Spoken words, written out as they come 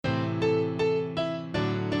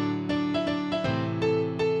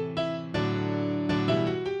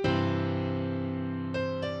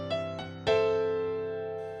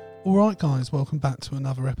Alright guys, welcome back to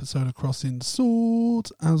another episode of Crossing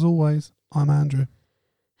Swords. As always, I'm Andrew.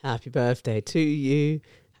 Happy birthday to you.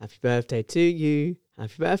 Happy birthday to you.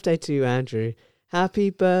 Happy birthday to Andrew. Happy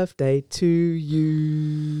birthday to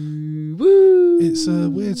you. Woo! It's a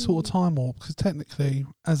weird sort of time warp because technically,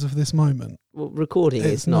 as of this moment, Well, recording it's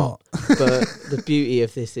it's not. But the beauty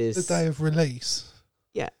of this is... the day of release.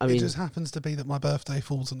 Yeah, It just happens to be that my birthday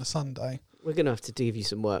falls on a Sunday. we're going to have to give you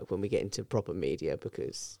some work when we get into proper media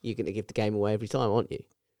because you're going to give the game away every time, aren't you?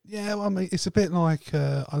 Yeah, well, I mean, it's a bit like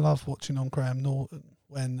I love watching on Graham Norton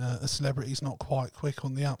when a celebrity's not quite quick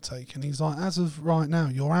on the uptake, and he's like, as of right now,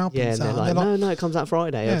 your album's Yeah, and out. they're like, no, it comes out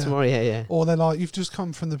Friday or tomorrow, yeah. Or they're like, you've just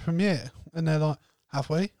come from the premiere, and they're like, have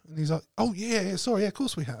we? And he's like, oh yeah, sorry, yeah, of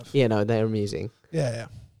course we have. Yeah, no, they're amusing. Yeah.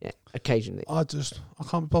 Yeah, occasionally. I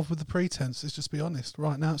can't be bothered with the pretense. Let's just be honest.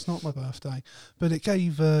 Right now, it's not my birthday, but it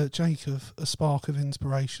gave Jake a spark of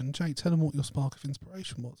inspiration. Jake, tell him what your spark of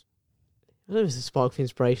inspiration was. I don't know if it's a spark of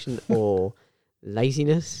inspiration or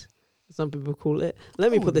laziness, some people call it.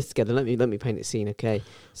 Let me put this together. Let me paint a scene, okay?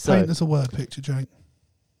 So, Paint us a word picture, Jake.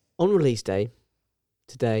 on release day,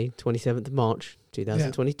 today, 27th of March,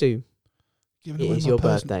 2022, Giving It away is my your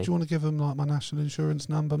person- birthday. Do you want to give him like my national insurance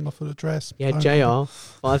number, my full address? yeah, phone number?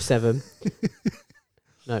 JR 57.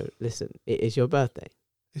 No, listen, it is your birthday.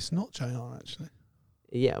 It's not JR actually.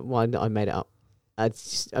 Yeah, well, I made it up. I'd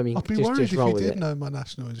be worried just if roll you with did it. know my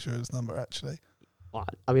national insurance number actually.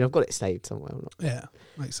 I mean, I've got it saved somewhere. Or not. Yeah,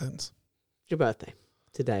 makes sense. It's your birthday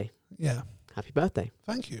today. Yeah, Happy birthday.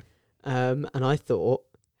 thank you. And I thought,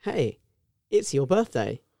 hey, it's your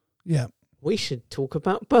birthday. Yeah. We should talk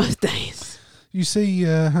about birthdays. You see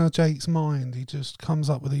how Jake's mind, he just comes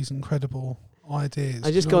up with these incredible ideas.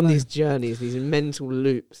 I just Do you go know on what I these mean? journeys, these mental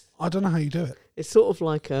loops. I don't know how you do it. It's sort of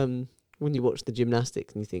like when you watch the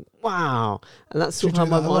gymnastics and you think, wow. And that's Do you sort of how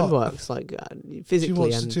do my that a mind lot? works, like Do physically you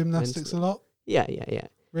watch and the gymnastics mentally. a lot? Yeah.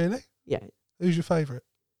 Really? Yeah. Who's your favourite?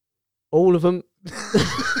 All of them.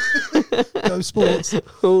 Go Sports.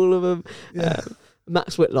 All of them. Yeah.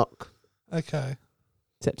 Max Whitlock. Okay.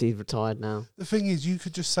 Except he's retired now. The thing is, you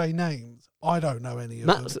could just say names. I don't know any of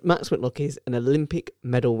them. Max Whitlock is an Olympic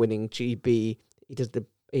medal winning GB. He does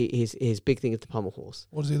his big thing is the pommel horse.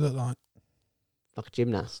 What does he look like? Like a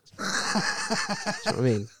gymnast. Do you know what I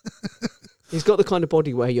mean? He's got the kind of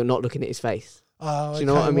body where you're not looking at his face. Oh, Do you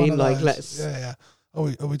know what I one mean? of Like, those. let's- Yeah. Are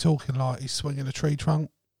we talking like he's swinging a tree trunk?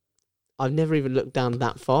 I've never even looked down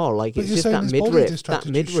that far. Like, But it's you're just saying that his body midriff. That distracted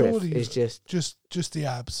you. midriff Surely is just... Just the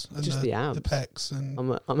abs and Just the abs. the pecs and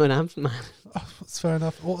I'm an abs man. oh, that's fair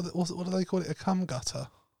enough. What do they call it? A cum gutter.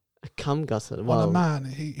 A cum gutter. On a Well, man,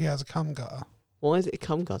 he has a cum gutter why is it a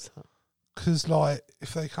cum gutter? because like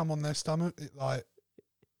if they come on their stomach, it like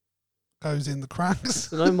goes in the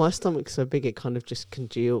cracks. No, my stomach's so big it kind of just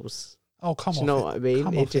congeals. Oh come Do on! you know what I mean?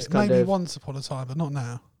 Come It off just it. kind Maybe of... once upon a time, but not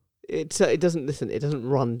now. It doesn't... Listen, it doesn't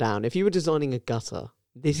run down. If you were designing a gutter,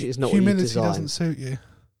 this is not what you Humility design. doesn't suit you.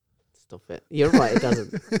 Stop it. You're right, it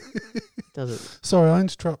doesn't. It doesn't. Sorry, I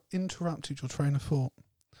interrupted your train of thought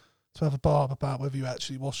to have a barb about whether you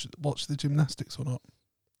actually watch the gymnastics or not.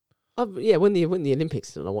 Yeah, when the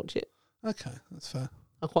Olympics is on, I watch it. Okay, that's fair.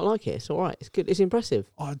 I quite like it. It's all right. It's good. It's impressive.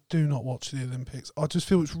 I do not watch the Olympics. I just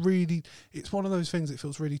feel it's one of those things that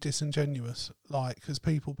feels really disingenuous, like, because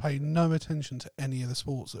people pay no attention to any of the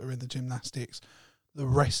sports that are in the gymnastics the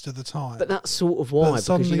rest of the time. But that's sort of why, But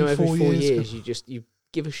because you know, every suddenly 4 4 years years you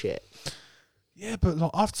give a shit. Yeah, but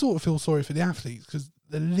like, I sort of feel sorry for the athletes because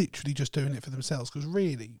they're literally just doing it for themselves. Because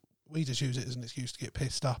really, we just use it as an excuse to get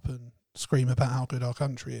pissed up and scream about how good our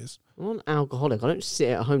country is. I'm not an alcoholic. I don't sit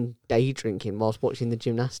at home day drinking whilst watching the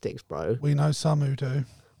gymnastics, bro. We know some who do.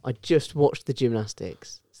 I just watch the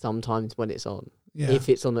gymnastics sometimes when it's on. Yeah. If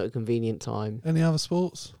it's on at a convenient time. Any other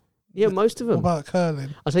sports? Yeah, most of What them. about curling?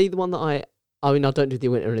 I'll tell you the one that I mean, I don't do the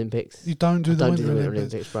Winter Olympics. You don't do I the don't Winter do the Winter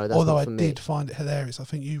Olympics. Olympics, bro. That's Although not I for me. did find it hilarious. I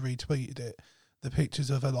think you retweeted it. The pictures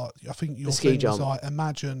of her, like, I think your ski thing was jump. like,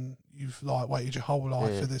 imagine you've like waited your whole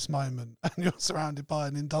life Yeah. for this moment, and you're surrounded by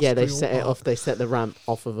an industrial. Yeah, they set it park. off. They set the ramp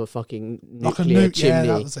off of a fucking like a nuclear nuke. Yeah, chimney,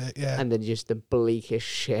 that was it. Yeah, and then just the bleakest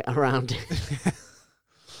shit around it.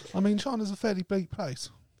 I mean, China's a fairly bleak place.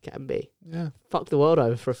 Can be. Yeah. Fuck the world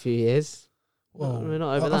over for a few years. Well, we're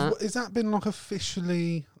not over that. Has that been like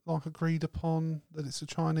officially like agreed upon that it's the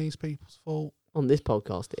Chinese people's fault? On this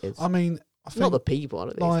podcast, it is. I mean, I think Not the people. I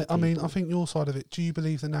don't think. like it's the I mean, people. I think your side of it. Do you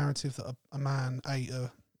believe the narrative that a man ate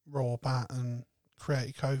a raw bat and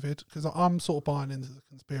created COVID? Because I'm sort of buying into the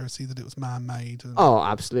conspiracy that it was man-made. And Oh,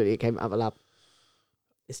 absolutely! It came out of a lab.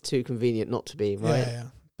 It's too convenient not to be, right? yeah.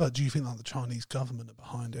 But do you think like the Chinese government are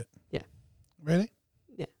behind it? Yeah. Really?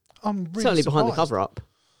 Yeah. I'm really Certainly behind the surprised. cover up.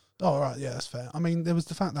 Oh, right, yeah, that's fair. I mean, there was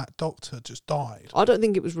the fact that doctor just died. I don't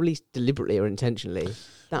think it was released deliberately or intentionally.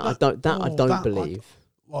 I don't believe.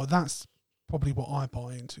 Well, that's probably what I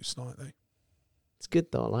buy into slightly. It's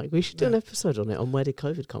good though. Like, we should do an episode on it, on where did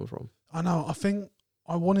COVID come from. I know. I think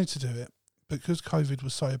I wanted to do it because COVID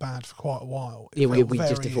was so bad for quite a while. We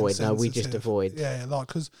just avoid. No, we just avoid. Yeah, like,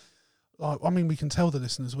 because, like, I mean, we can tell the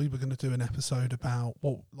listeners we were going to do an episode about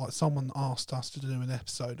what, like, someone asked us to do an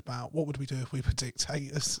episode about what would we do if we were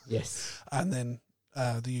dictators. Yes. And then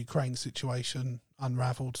the Ukraine situation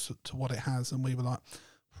unravelled to what it has, and we were like,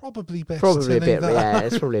 probably best. Probably to a bit. that. Yeah,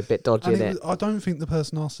 it's probably a bit dodgy. Isn't it? I don't think the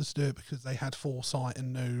person asked us to do it because they had foresight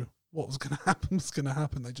and knew what was going to happen was going to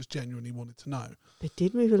happen. They just genuinely wanted to know. They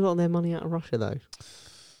did move a lot of their money out of Russia, though.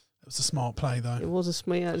 It was a smart play, though. It was a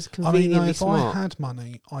smart. It was I mean, conveniently if smart. I had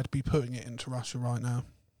money, I'd be putting it into Russia right now.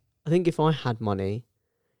 I think if I had money,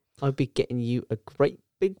 I'd be getting you a great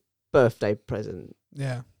big birthday present.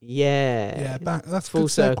 Yeah. Yeah. Yeah, that's full good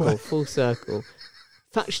segue. circle. Full circle.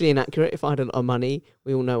 Factually inaccurate. If I had a lot of money,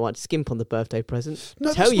 we all know I'd skimp on the birthday present.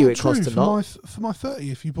 No, Tell that's you not it cost true. a lot. For my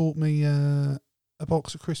 30, if you bought me a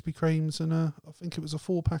box of Krispy Kremes and I think it was a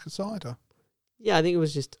 4-pack of cider. Yeah, I think it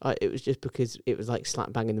was just because it was like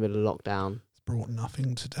slap bang in the middle of lockdown, It's brought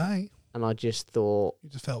nothing today. and I just thought You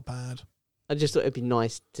just felt bad. it'd be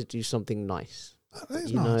nice to do something nice. That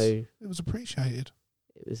is You nice. know, It was appreciated.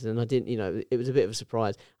 it was, and I didn't. You know, it was a bit of a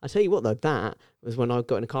surprise. I tell you what, though, that was when I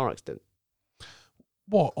got in a car accident.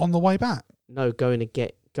 What, on the way back? No, going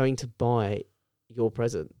to buy your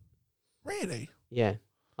present. Really? Yeah,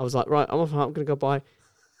 I was like, right, I'm off. I'm gonna go buy.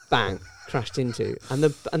 Bang! Crashed into, and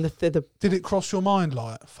the Did it cross your mind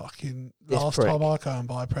like, fucking This last prick. time I go and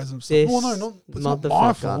buy presents? This Well, no, it's not my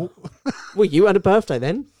motherfucker. fault. Well, you had a birthday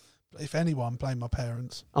then. If anyone, blame my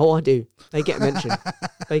parents. Oh, I do. They get a mention.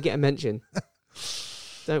 They get a mention.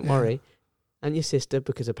 Don't Yeah. worry. And your sister,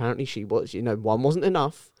 because apparently she was, one wasn't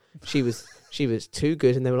enough. She was too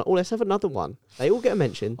good, and they were like, "Oh, let's have another one." They all get a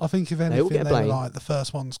mention. I think if all anything, get they were blame. like, the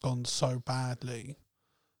first one's gone so badly.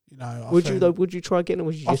 You know, Would you try again, or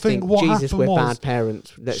would you I just think think, what Jesus, happened we're was bad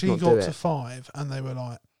parents. Let's she not got do to it. 5 and they were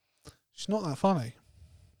like, she's not that funny.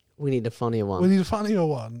 We need a funnier one. We need a funnier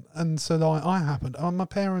one. And so like I happened. And my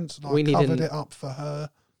parents We need covered an- it up for her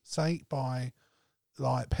sake by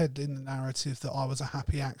like peddling the narrative that I was a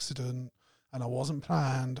happy accident and I wasn't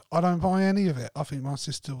planned. I don't buy any of it. I think my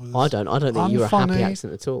sister was I don't think you were a happy unfunny.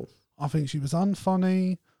 accident at all. I think she was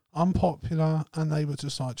unfunny, unpopular, and they were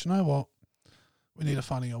just like, "Do you know what? We need a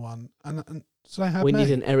funnier one." And so they had We me.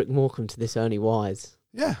 need an Eric Morecambe to this Ernie Wise.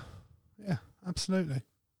 Yeah, absolutely.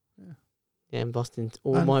 Yeah, and Boston.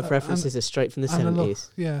 All And- my and- references are straight from the and a lot-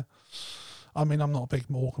 70s. Yeah. I mean, I'm not a big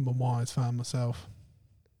Morecambe and Wise fan myself.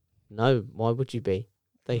 No, why would you be?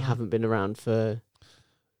 They No. haven't been around for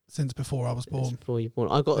Since before I was born. before you were born.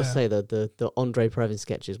 I got to Yeah. say that the Andre Previn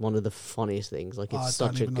sketch is one of the funniest things. Like, I it's don't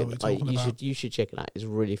such a even know good. what you're talking about. You should check it out. It's a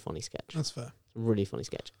really funny sketch. That's fair. Really funny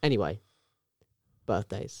sketch. Anyway,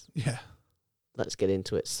 birthdays. Yeah. Let's get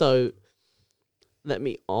into it. So, let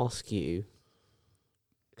me ask you,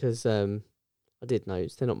 because I did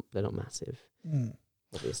notice they're not massive, Mm.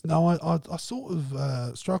 obviously. No, I sort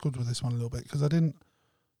of struggled with this one a little bit because I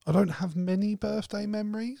don't have many birthday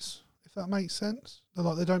memories, if that makes sense.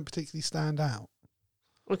 They don't particularly stand out.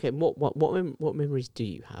 Okay, what memories do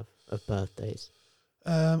you have of birthdays?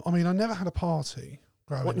 I mean, I never had a party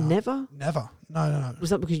growing What, up. never? Never. No. Was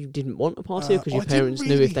that because you didn't want a party, or because your I didn't parents knew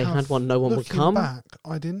really if they had have- one, no one would Looking come? back,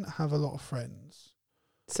 I didn't have a lot of friends.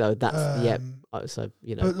 So that's Um, So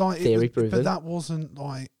but like theory proven. But that wasn't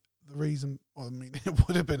like the reason. Well, I mean, it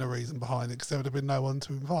would have been a reason behind it because there would have been no one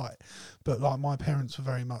to invite. But like my parents were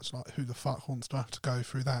very much like, who the fuck wants to have to go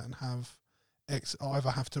through that and have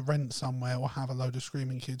either have to rent somewhere or have a load of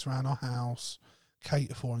screaming kids around our house,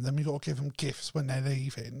 cater for them. Then we got to give them gifts when they're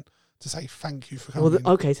leaving to say thank you for coming.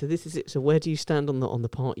 okay, so this is it. So where do you stand on the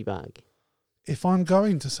party bag? If I'm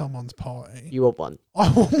going to someone's party, You want one?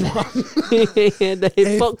 I want one. The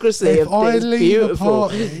hypocrisy if of I it's leave beautiful. a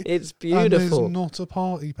party It's and there's beautiful. not a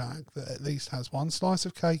party bag that at least has one slice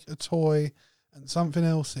of cake, a toy, and something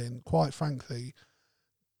else in, quite frankly,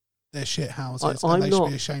 they're shit houses I'm and they not- should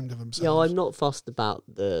be ashamed of themselves. Yeah, I'm not fussed about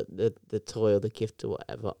the toy or the gift or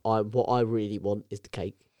whatever. What I really want is the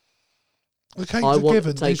cake. The cake's I a want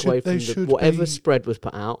given. to take away from whatever be, spread was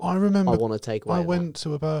put out. I remember I want to take away. I that. went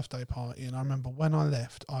to a birthday party and I remember when I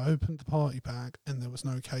left, I opened the party bag and there was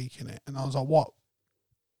no cake in it. And I was like, what?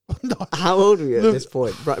 No, How old were you at Look- this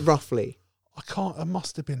point? Roughly. I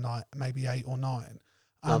must have been like maybe 8 or 9.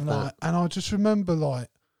 Love And that. like, and I just remember like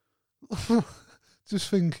just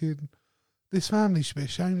thinking, This family should be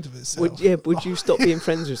ashamed of itself. Would you stop being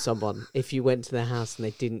friends with someone if you went to their house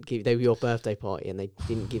and they were your birthday party and they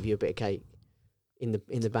didn't give you a bit of cake in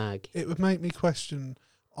the bag? It would make me question.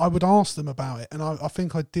 I would ask them about it, and I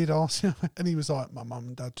think I did ask him, and he was like, my mum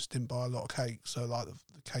and dad just didn't buy a lot of cake, so like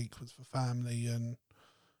the cake was for family, and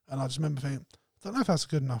I just remember thinking, I don't know if that's a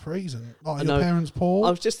good enough reason. Like, your parents poor? I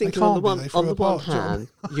was just thinking on the one hand,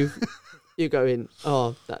 you're going,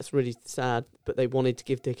 oh, that's really sad, but they wanted to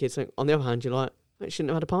give their kids something. On the other hand, you're like, they shouldn't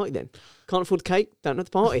have had a party then. Can't afford cake, don't have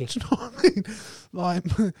the party. Do you know what I mean?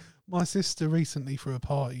 Like, my sister recently threw a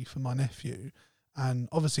party for my nephew, and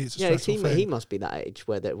obviously it's a stressful thing. He must be that age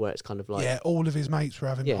where it's kind of like... Yeah, all of his mates were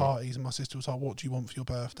having parties, and my sister was like, what do you want for your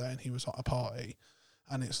birthday? And he was like, a party.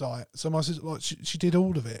 And it's like, so my sister, like, she did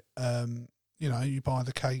all of it. You know, you buy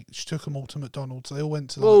the cake. She took them all to McDonald's. They all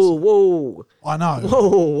went to... Whoa. I know.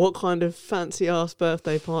 Whoa, what kind of fancy-ass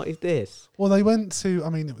birthday party is this? Well, they went to...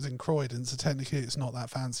 I mean, it was in Croydon, so technically it's not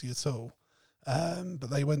that fancy at all.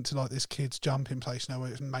 But they went to, like, this kid's jumping place now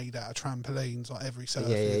where it's made out of trampolines, like every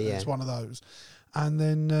surface. Yeah. It's one of those. And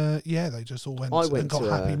then, they just all went and got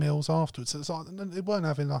Happy Meals afterwards. So it's like, they weren't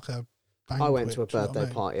having, like, a banquet. I went to a birthday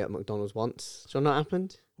party at McDonald's once. Do you know what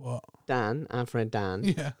happened? What? Dan, our friend Dan...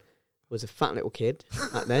 Yeah. Was a fat little kid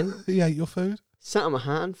back then. He ate your food? Sat on my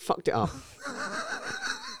hand, fucked it up.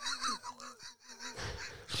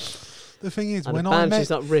 The thing is, and when I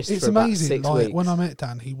met... it's amazing, like, when I met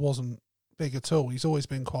Dan, he wasn't big at all. He's always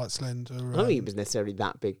been quite slender. I don't think he was necessarily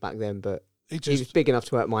that big back then, but he was big enough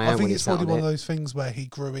to hurt my I hand. think it's probably one of those things where he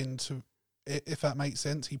grew into... If that makes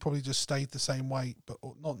sense, he probably just stayed the same weight, but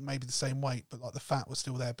or not maybe the same weight, but like the fat was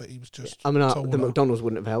still there, but he was just... I mean, the McDonald's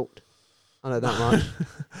wouldn't have helped. I know that much.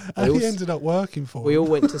 And he ended up working for We him. all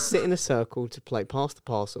went to sit in a circle to play Pass the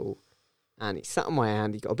Parcel, and he sat on my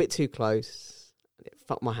hand. He got a bit too close, and it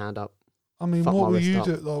fucked my hand up. I mean, what were you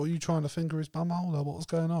doing? Like, were you trying to finger his bum hole, or what was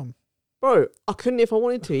going on? Bro, I couldn't if I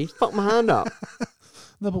wanted to. He fucked my hand up.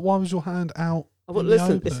 No, but why was your hand out?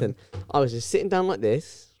 Listen. I was just sitting down like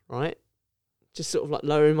this, right? Just sort of like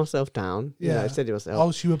lowering myself down. Yeah. Steady myself.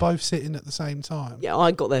 Oh, so you were both sitting at the same time? Yeah,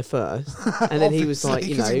 I got there first. And then he was like,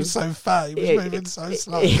 because he was so fat, he was moving so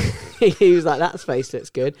slow. He was like, that space looks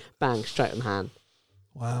good. Bang, straight on the hand.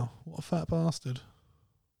 Wow, what a fat bastard.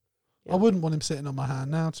 Yeah. I wouldn't want him sitting on my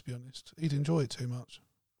hand now, to be honest. He'd enjoy it too much.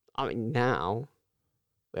 I mean, now,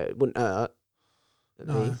 it wouldn't hurt. At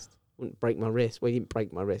least. Wouldn't break my wrist. Well, he didn't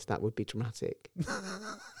break my wrist. That would be dramatic.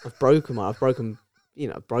 I've broken my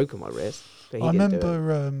wrist. But I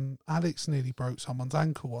remember Alex nearly broke someone's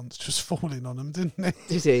ankle once, just falling on him, didn't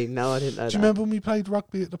he? Did he? No, I didn't know that. Do you remember when we played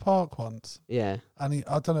rugby at the park once? Yeah. And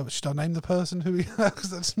I don't know, should I name the person who he...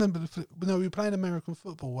 Because I just remember... No, we were playing American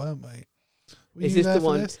football, weren't we? Is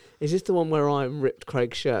this the one where I ripped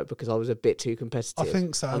Craig's shirt because I was a bit too competitive? I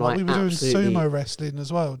think so. Like, we were doing sumo wrestling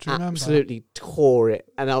as well. Do you remember? Absolutely tore it.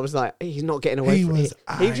 And I was like, he's not getting away from it.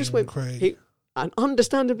 He just went... And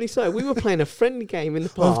understandably so. We were playing a friendly game in the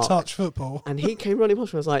park. Of touch football. And he came running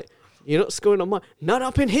past me. I was like, you're not scoring on mine. Not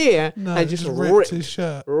up in here. No, and just ripped his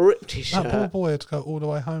shirt. That poor boy had to go all the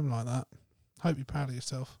way home like that. Hope you're proud of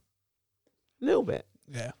yourself. A little bit.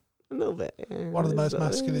 Yeah. A little bit. Yeah. One of the most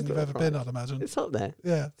masculine you've ever been, I'd imagine. It's up there.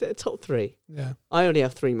 Yeah. It's top 3. Yeah. I only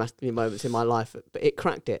have 3 masculine moments in my life, but it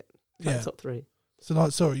cracked it. Yeah. Top 3. So,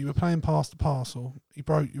 like, sorry, you were playing Pass the Parcel. He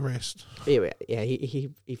broke your wrist. Yeah, he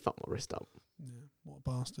fucked my wrist up. Yeah. What a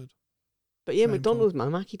bastard. But yeah, McDonald's,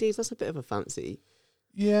 man, Mackie D's, that's a bit of a fancy.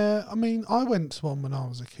 Yeah, I mean, I went to one when I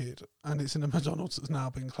was a kid, and it's in a McDonald's that's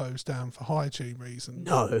now been closed down for hygiene reasons.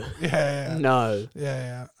 No. Yeah. No.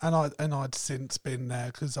 Yeah. And I'd since been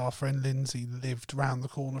there because our friend Lindsay lived round the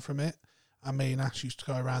corner from it, and me and Ash used to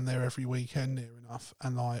go around there every weekend near enough,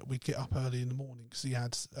 and like we'd get up early in the morning because he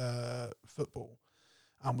had football,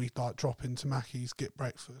 and we'd like drop into Mackie's, get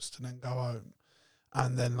breakfast, and then go home.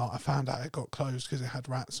 And then, like, I found out it got closed because it had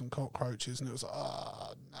rats and cockroaches, and it was like,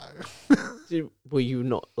 oh, no. Were you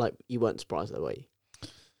not, like, you weren't surprised though, were you?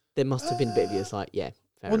 There must have been a bit of you that's like, yeah,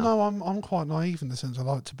 fair enough. No, I'm quite naive in the sense I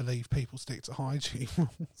like to believe people stick to hygiene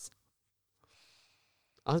rules.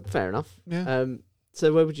 Fair enough. Yeah.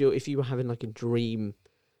 So where would you, if you were having, like, a dream...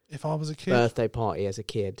 If I was a kid? Birthday party as a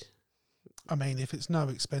kid. I mean, if it's no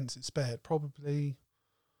expenses spared, probably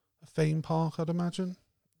a theme park, I'd imagine.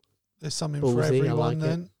 There's something for everyone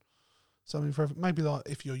then. Something for maybe like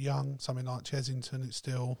if you're young, something like Chesington, it's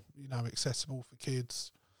still, accessible for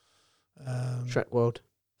kids. Shrek World.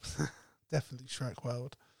 Definitely Shrek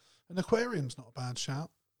World. An aquarium's not a bad shout.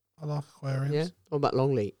 I like aquariums. Yeah. What about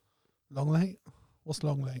Longleat? Longleat? What's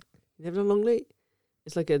Longleat? You never done Longleat?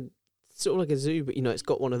 It's like sort of like a zoo, but it's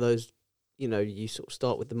got one of those, you sort of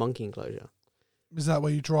start with the monkey enclosure. Is that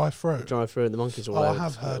where you drive through? Drive through and the monkeys are all Oh, I over-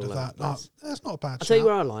 have heard all of over that. the No, place. that's not a bad I'll tell you shout.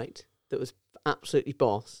 where I liked that was absolutely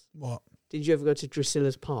boss. What? Did you ever go to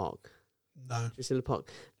Drusilla's Park? No. Drusilla Park.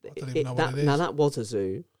 I don't even know what it is. Now, that was a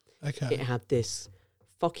zoo. Okay. It had this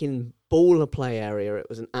fucking baller play area. It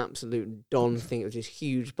was an absolute Don thing. It was this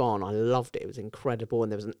huge barn. I loved it. It was incredible.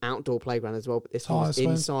 And there was an outdoor playground as well. But this one was Tire swing.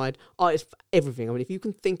 inside. Oh, it's everything. I mean, if you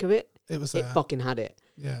can think of it, It was it there. fucking had it.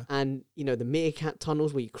 Yeah. And, you know, the meerkat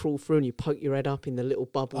tunnels where you crawl through and you poke your head up in the little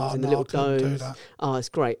bubbles Oh, and the no, I little couldn't do domes. that. Oh, it's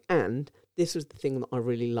great. And this was the thing that I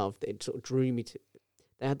really loved. It sort of drew me to.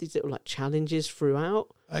 They had these little like challenges throughout.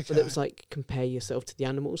 Okay. But it was like compare yourself to the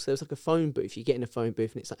animals. So there was like a phone booth. You get in a phone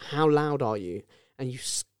booth and it's like, how loud are you? And you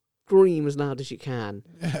scream as loud as you can.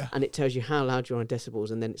 Yeah. And it tells you how loud you are in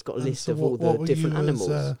decibels. And then it's got a And list so of all what the were different you animals.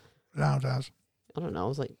 As, loud as? I don't know. I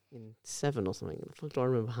was like in 7 or something. The fuck do I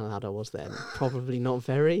remember how loud I was then? Probably not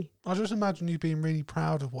very. I just imagine you being really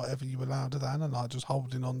proud of whatever you were louder than and like just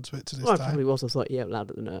holding on to it to this Well, I day. probably was. I was like, yeah,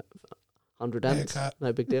 louder than 100 ants. Meerkat.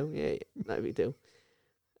 No big deal. Yeah, no big deal.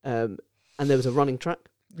 And there was a running track.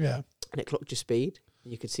 Yeah. And it clocked your speed.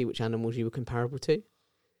 You could see which animals you were comparable to.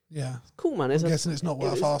 Yeah. Cool, man. I'm guessing it's not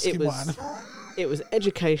worth asking what animal. It was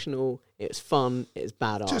educational. It was fun. It was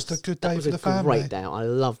badass. Just a good day that for was the a family. great day. I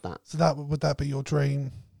love that. So would that be your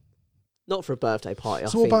dream? Not for a birthday party.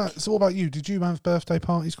 So what about you? Did you have birthday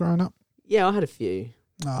parties growing up? Yeah, I had a few.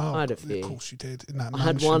 No, I had a few. Of course you did. In that I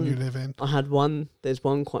had mansion one- you live in. I had one. There's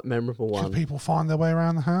one quite memorable Could one. people find their way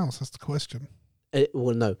around the house? That's the question.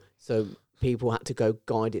 Well, no. So people had to go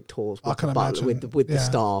guided tours I with can the butler, imagine, with the yeah.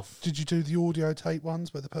 staff. Did you do the audio tape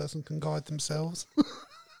ones where the person can guide themselves?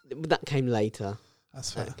 That came later.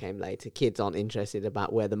 That's fair. That came later. Kids aren't interested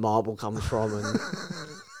about where the marble comes from, and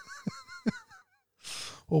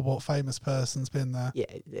Or what famous person's been there? yeah,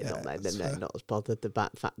 they're, Yeah, not, that's they're fair. not as bothered. The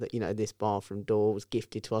fact that, you know, this bathroom door was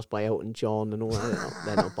gifted to us by Elton John and all that.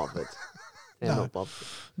 They're not bothered. They're No. not bothered.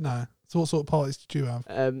 No. So what sort of parties did you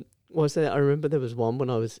have? Was there? I remember there was one when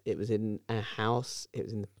it was in a house. It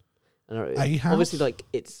was in, and A house? obviously like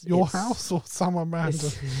it's Your it's- house or someone random?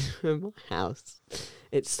 It's my house.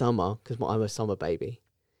 It's summer because I'm a summer baby,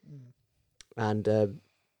 and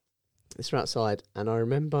it's outside. And I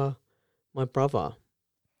remember my brother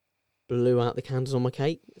blew out the candles on my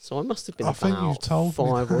cake, so I must have been I think about you've told me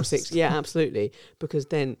 5 or this. 6. Yeah, absolutely. Because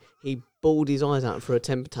then he bawled his eyes out for a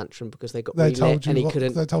temper tantrum because they got They relit told you and he what,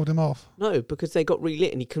 couldn't. they told him off. No, because they got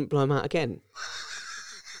relit and he couldn't blow them out again.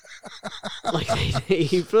 Like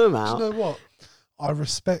he blew them Do out, you know what? I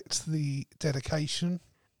respect the dedication.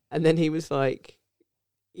 and then he was like,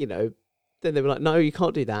 you know. Then they were like, no, you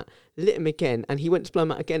can't do that. Lit him again, and he went to blow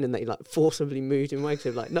him out again, and they like forcibly moved him away. So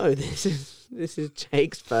like, no, this is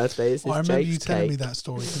Jake's birthday. This is I remember Jake's you telling me cake. that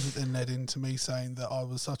story because it then led into me saying that I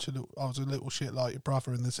was I was a little shit like your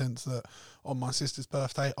brother in the sense that on my sister's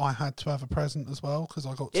birthday I had to have a present as well because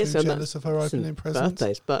I got Yeah, too so jealous of her Listen, opening presents.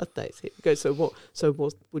 Birthdays. Here we go. So what? So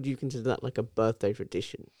what would you consider that like a birthday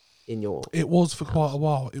tradition in your? It was for quite a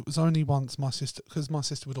while. It was only once my sister, because my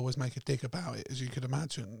sister would always make a dig about it, as you could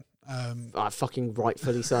imagine. Fucking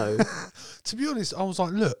rightfully so. To be honest, I was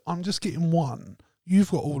like, look, I'm just getting one.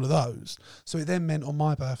 You've got all of those. So it then meant on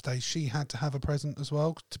my birthday, she had to have a present as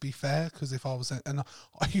well, to be fair, because if I was... And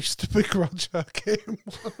I used to begrudge her getting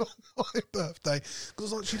one on my birthday,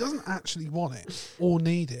 because like, she doesn't actually want it or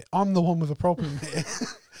need it. I'm the one with a problem here.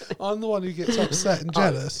 I'm the one who gets upset and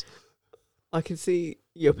jealous. I can see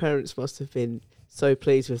your parents must have been so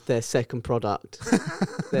pleased with their second product.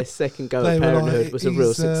 Their second go They at were parenthood like, was a real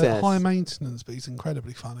 "He's, success. high maintenance, but he's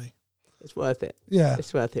incredibly funny. It's worth it. Yeah.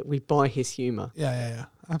 It's worth it. We buy his humour. Yeah.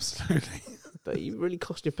 Absolutely. But you really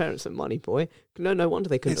cost your parents some money, boy. No wonder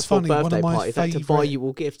they couldn't It's afford funny, one of birthday my parties. They had to buy favourite- you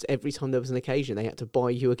all gifts every time there was an occasion. They had to buy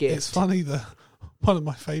you a gift. It's funny that one of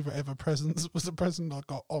my favourite ever presents was a present I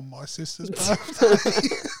got on my sister's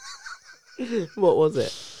birthday. What was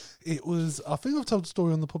it? It was, I think I've told the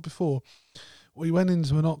story on the pod before. We went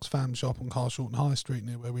into an Oxfam shop on Carshorten High Street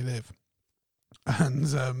near where we live.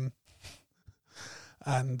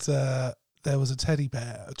 And there was a teddy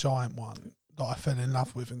bear, a giant one, that I fell in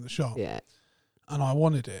love with in the shop. Yeah. And I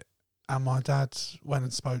wanted it. And my dad went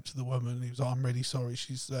and spoke to the woman. He was like, I'm really sorry.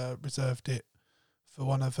 She's reserved it for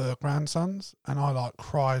one of her grandsons. And I like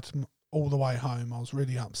cried all the way home. I was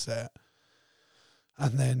really upset.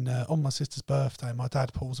 And then on my sister's birthday, my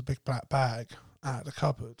dad pulls a big black bag out of the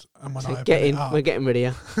cupboard. And when I opened Get it in. up, We're getting rid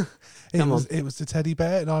of you. Come on. it was the teddy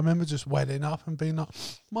bear. And I remember just welling up and being like,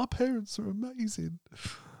 my parents are amazing.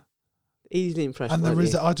 Easily impressed. And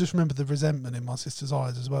weren't you? I just remember the resentment in my sister's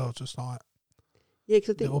eyes as well. Just like, Yeah,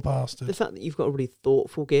 because I think little bastard. the fact that you've got a really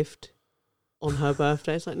thoughtful gift on her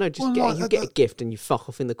birthday, it's like, no, just Well, get, like, you get a gift and you fuck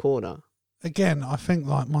off in the corner. again, I think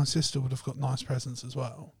like my sister would have got nice presents as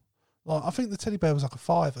well. Like I think the teddy bear was like a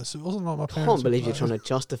 £5, so it wasn't like my I parents. can't believe you're trying to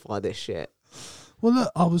justify this shit. Well,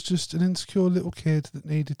 look, I was just an insecure little kid that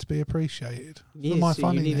needed to be appreciated. You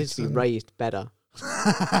For needed to be raised better.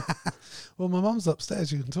 Well, my mum's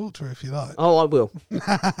upstairs. You can talk to her if you like. Oh, I will.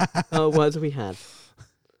 Oh, words we had.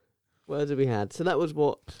 Words we had. So that was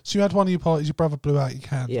what. So you had one of your parties. Your brother blew out your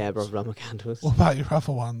candles. Yeah, brother, blow my candles. What about your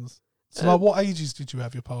other ones? So, like, what ages did you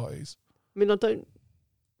have your parties? I mean, I don't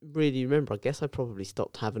really remember. I guess I probably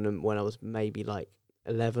stopped having them when I was maybe like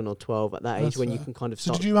 11 or 12 at that age. That's when fair. you can kind of So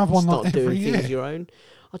start, did you have one start like every doing year? things your own.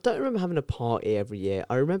 I don't remember having a party every year.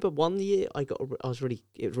 I remember one year it was a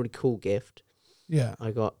really cool gift. Yeah.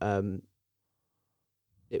 I got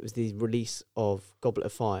it was the release of Goblet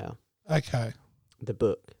of Fire, Okay. the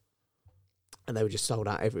book, and they were just sold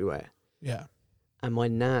out everywhere. Yeah. And my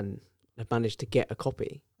nan had managed to get a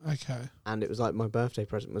copy, Okay. and it was like my birthday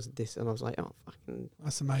present was this, and I was like, oh fucking,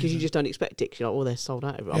 That's amazing. because you just don't expect it. 'Cause you're like, oh, they're sold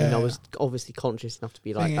out everywhere. I mean, I Yeah. was obviously conscious enough to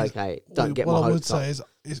be like, Thing is, okay, don't get what my I would hopes up. say is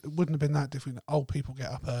it wouldn't have been that different. Old people get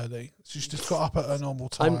up early. She just got up at a normal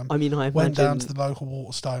time. I mean, I went down to imagine, the local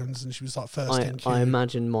Waterstones, and she was like first in queue. I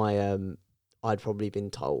imagine my I'd probably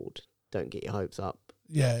been told, don't get your hopes up.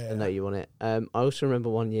 Yeah. I know you want it. I also remember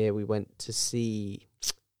one year we went to see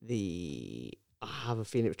I have a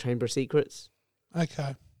feeling it was Chamber of Secrets.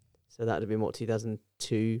 Okay. So that would have been what,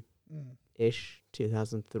 2002 ish,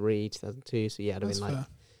 2003, 2002. So yeah, it'd have That's been like fair.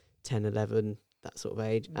 10, 11, that sort of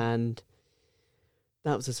age. Mm. And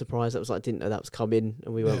that was a surprise. That was like, I didn't know that was coming.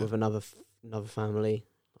 And we went Yeah. with another family,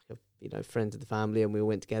 like friends of the family, and we all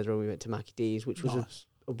went together and we went to Mackie D's, which was Nice.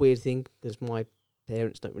 a weird thing because my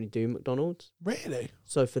parents don't really do McDonald's. Really?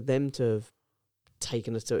 So for them to have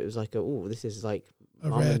taken us to it was like, oh, this is like A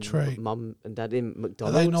rare treat. mum and dad in Are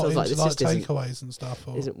McDonald's. they not I was like, into this like just isn't, takeaways and stuff?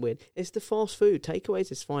 Or? isn't weird. It's the fast food.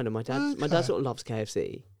 Takeaways is fine. And my dad Okay. sort of loves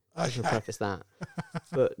KFC. I should Okay. preface that.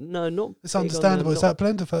 But no, not It's big on understandable. the- It's not- that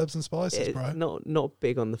blend of herbs and spices, it's bro. not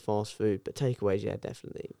big on the fast food, but takeaways, yeah,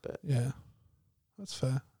 definitely. But Yeah. That's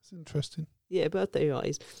fair. It's interesting. yeah, birthday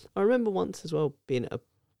parties. I remember once as well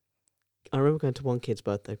I remember going to one kid's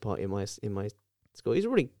birthday party in my school. He's a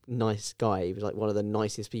really nice guy. He was like one of the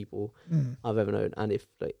nicest people Mm. I've ever known. And if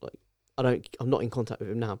like I'm not in contact with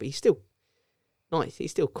him now, but he's still nice.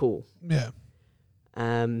 He's still cool. Yeah. I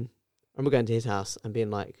remember going to his house and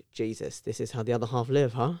being like, Jesus, this is how the other half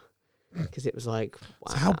live, huh? Because it was like,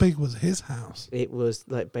 wow. So how big was his house? It was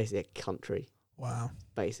like basically a country. Wow.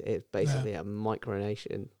 It's basically a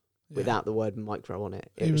micronation Yeah. without the word micro on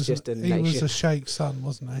it. It He was just a He nation. was a sheik's son,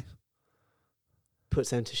 wasn't he? Puts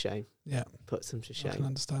them to shame. Yeah. Puts them to I can shame.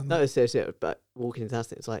 understand No, that. it's seriously, but walking into the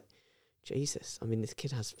house, it's like, Jesus. I mean, this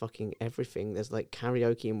kid has fucking everything. There's like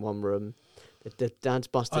karaoke in one room. The dad's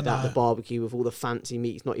busted out the know. barbecue with all the fancy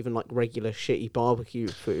meats, not even like regular shitty barbecue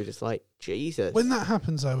food. It's like, Jesus. When that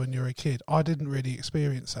happens, though, when you're a kid, I didn't really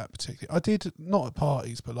experience that particularly. I did, not at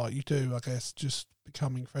parties, but like you do, I guess, just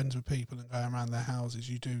becoming friends with people and going around their houses,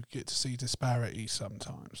 you do get to see disparities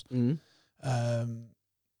sometimes. Mm.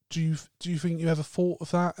 Do you think you ever thought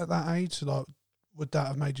of that at that age? So like, would that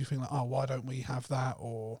have made you think like, oh, why don't we have that?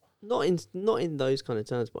 Or Not in those kind of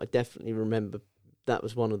terms, but I definitely remember that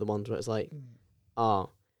was one of the ones where it's like,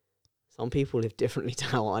 some people live differently to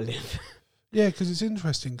how I live. yeah, because it's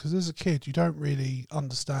interesting. Because as a kid, you don't really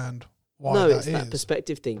understand why. No, that it's that is.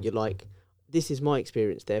 perspective thing. You're like, this is my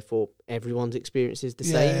experience, therefore everyone's experience is the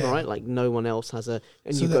Yeah, same, yeah. right? Like no one else has a,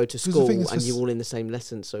 and So you that- go to 'cause the school thing is and for you're all in the same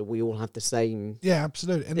lesson, so we all have the same Yeah,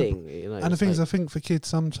 absolutely. And thing. You know, And the it's thing is, I like, think for kids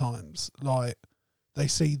sometimes, like, they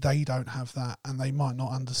see they don't have that and they might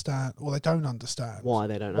not understand, or they don't understand why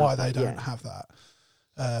they don't. why have they that, don't have that.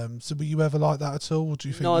 So were you ever like that at all? Or do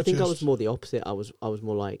you think No, I you think I just- was more the opposite. I was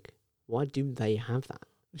more like, why do they have that?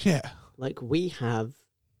 Yeah, Like we have,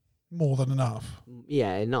 more than enough.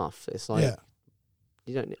 yeah, enough. It's like Yeah.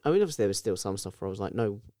 you don't. I mean, obviously there was still some stuff where I was like,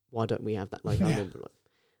 no, why don't we have that? Like I Yeah. remember, like,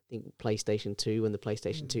 I think PlayStation 2 when the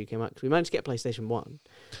PlayStation Mm. 2 came out, because we managed to get PlayStation 1.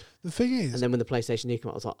 The thing is, And then when the PlayStation 2 came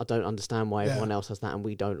out, I was like, I don't understand why Yeah. everyone else has that and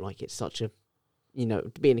we don't. Like, it's such a,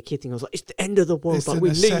 being a kid thing, I was like, it's the end of the world. It's Like, a we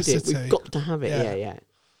need it. necessity. We've got to have it. Yeah. Yeah.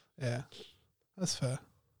 yeah, that's fair.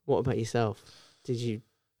 What about yourself? Did you?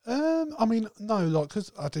 I mean, no, like,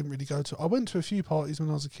 because I didn't really go to. I went to a few parties when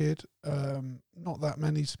I was a kid. Not that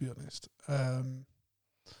many, to be honest.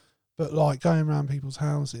 But like going around people's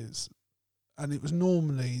houses, and it was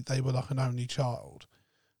normally they were like an only child,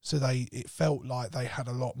 so it felt like they had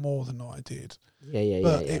a lot more than I did. Yeah.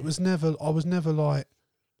 But it was never. I was never like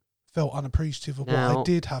felt unappreciative of what I Now-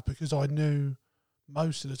 did have, because I knew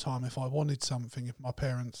most of the time if I wanted something, if my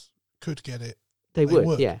parents could get it, They they would.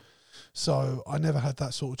 would. Yeah. So I never had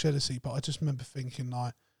that sort of jealousy, but I just remember thinking,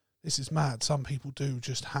 like, this is mad. Some people do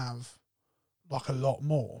just have, like, a lot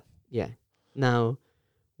more. Yeah. Now,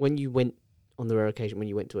 when you went, on the rare occasion when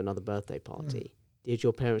you went to another birthday party, did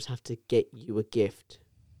your parents have to get you a gift?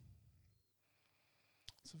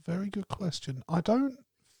 It's a very good question. I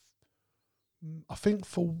think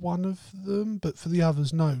for one of them, but for the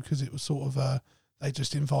others, no, because it was sort of they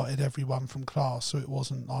just invited everyone from class, so it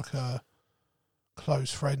wasn't like a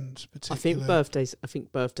close friend particularly. I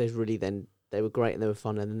think birthdays really then, they were great and they were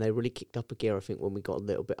fun, and then they really kicked up a gear, I think, when we got a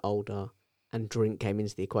little bit older and drink came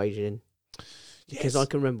into the equation. Because I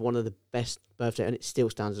can remember one of the best birthday, and it still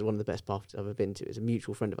stands as one of the best parties I've ever been to. It's a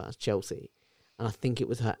mutual friend of ours, Chelsea, and I think it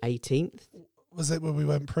was her 18th. Was it when we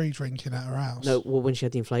went pre-drinking at her house? No, well, when she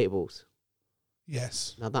had the inflatables.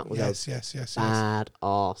 Yes. Now that was yes. bad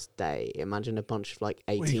ass day. Imagine a bunch of like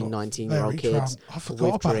 18, 19-year-old kids. I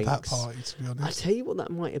forgot about drinks. that party, to be honest. I tell you what that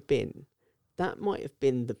might have been. That might have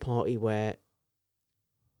been the party where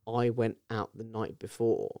I went out the night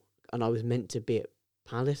before and I was meant to be at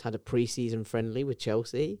Palace, had a pre-season friendly with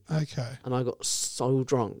Chelsea. Okay. And I got so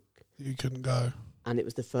drunk. You couldn't go. And it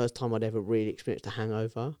was the first time I'd ever really experienced a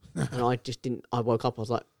hangover. And I just didn't, I woke up, I was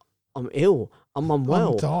like, I'm ill. I'm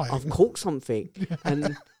unwell. I'm dying. I've caught something.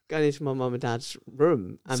 And going into my mum and dad's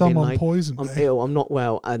room and Someone being like, poisoned I'm me. ill, I'm not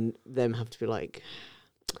well. And them have to be like,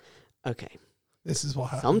 okay. This is what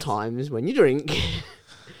happens. Sometimes when you drink.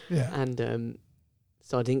 Yeah. And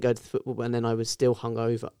so I didn't go to the football, and then I was still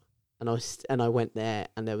hungover. And I went there,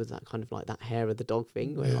 and there was that kind of like that hair of the dog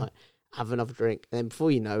thing where like, have another drink. And then before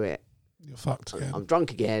you know it, you're fucked again. I'm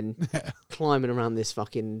drunk again, climbing around this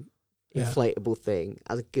fucking inflatable thing.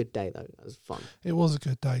 That was a good day, though. That was fun. It was a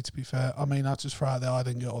good day, to be fair. I mean, I just throw out there, I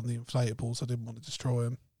didn't get on the inflatables. I didn't want to destroy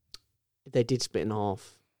them. They did split in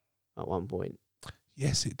half at one point.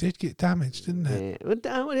 Yes, it did get damaged, didn't it?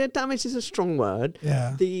 Yeah. Well, damage is a strong word.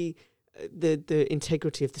 Yeah. The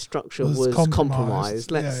integrity of the structure was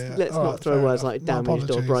compromised. Let's not throw words like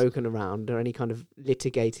damaged or broken around or any kind of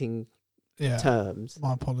litigating terms.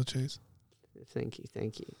 My apologies. Thank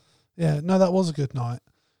you. Yeah, no, that was a good night.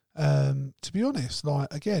 To be honest,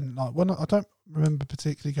 like again, like when I don't remember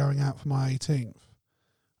particularly going out for my 18th,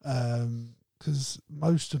 because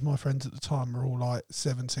most of my friends at the time were all like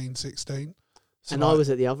 17, 16. So and I was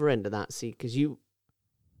at the other end of that. See, because you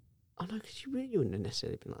wouldn't have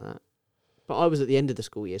necessarily been like that. But I was at the end of the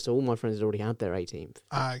school year, so all my friends had already had their 18th.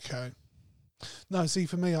 Okay. No, see,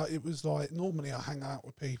 for me, it was like normally I hang out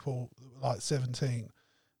with people that were like 17,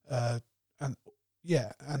 and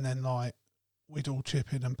then like we'd all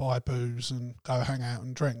chip in and buy booze and go hang out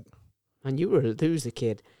and drink. And you were a loser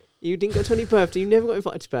kid. You didn't go to any birthday. You never got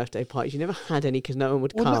invited to birthday parties. You never had any because no one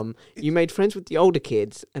would come. No, you made friends with the older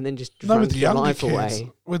kids and then just drank your life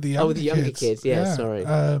away. With the younger kids. Yeah, sorry.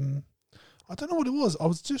 I don't know what it was. I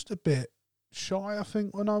was just a bit shy, I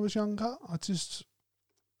think, when I was younger. I just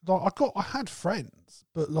I had friends,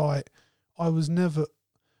 but like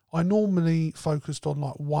I normally focused on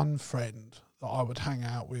like one friend that I would hang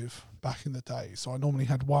out with back in the day. So I normally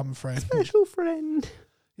had one friend. Special friend.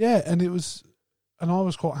 Yeah, and I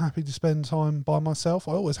was quite happy to spend time by myself.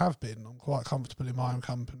 I always have been. I'm quite comfortable in my own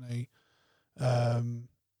company.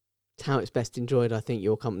 It's how it's best enjoyed, I think,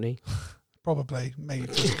 your company. Probably me,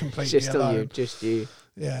 just completely just alone. Just you.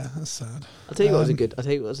 Yeah, that's sad. I'll tell you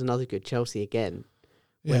what was another good Chelsea again.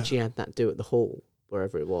 When she had that do at the hall,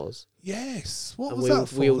 wherever it was. Yes. What was that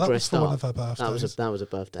for? That was for one of her birthdays. That was a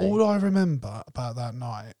birthday. All I remember about that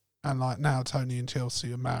night, and like now Tony and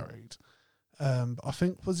Chelsea are married, but I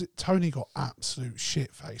think, was it Tony got absolute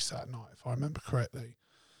shit face that night, if I remember correctly.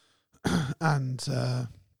 And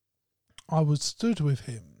I was stood with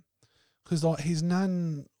him because like his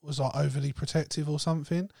nan was like overly protective or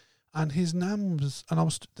something, and his nan was, and there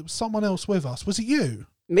was someone else with us. Was it you?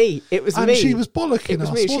 Me. It was me. And she was bollocking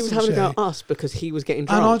us. She was having a go at us because he was getting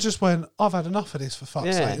drunk. And I just went, I've had enough of this, for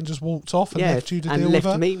fuck's sake, and just walked off and left you to deal with her. And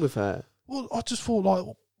left me with her. Well, I just thought, like,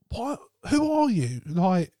 what? Who are you?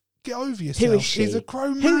 Like, get over yourself. Who is she? She's a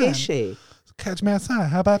grown man. Who is she? Catch me outside.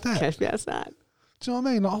 How about that? Catch me outside. Do you know what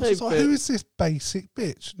I mean? Like, I was just like, who is this basic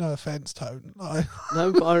bitch? No offence, Tone. Like,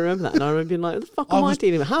 no, but I remember that. And I remember being like, what the fuck am I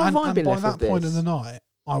dealing with? How have I been left with this? By that point in the night,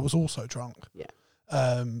 I was also drunk. Yeah.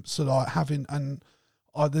 So, like,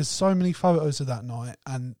 there's so many photos of that night,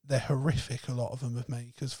 and they're horrific, a lot of them, of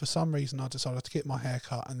me, because for some reason I decided to get my hair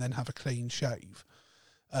cut and then have a clean shave.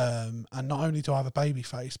 And not only do I have a baby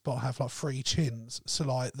face, but I have like 3 chins. So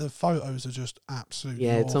like the photos are just absolutely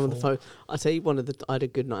awful. Some of the photos. I tell you, I had a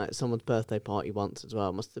good night at someone's birthday party once as well.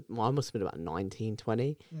 I must have been about 19,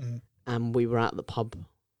 20. And we were at the pub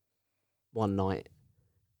one night,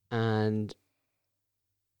 and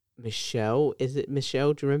Michelle. Is it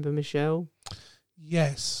Michelle? Do you remember Michelle?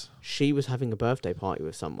 Yes. She was having a birthday party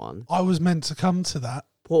with someone. I was meant to come to that.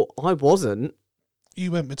 Well, I wasn't.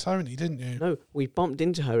 You went with Tony, didn't you? No, we bumped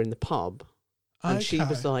into her in the pub. And she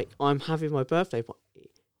was like, I'm having my birthday party,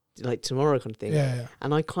 like tomorrow kind of thing. Yeah.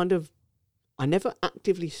 And I never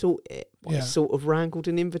actively sought it, but I sort of wrangled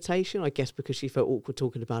an invitation, I guess because she felt awkward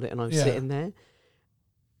talking about it and I'm sitting there.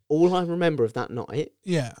 All I remember of that night,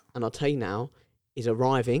 and I'll tell you now, is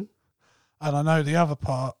arriving. And I know the other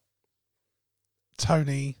part,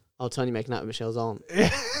 Tony. Oh, Tony making out with Michelle's aunt.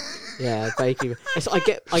 Yeah, vaguely. I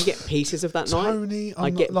get pieces of that Tony, night. I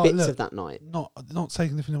get bits of that night. Not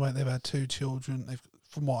taking anything away. They've had 2 children.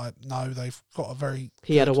 From what I know, they've got a very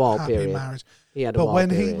had a wild happy period. Marriage. But when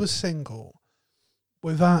he was single,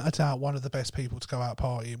 without a doubt, one of the best people to go out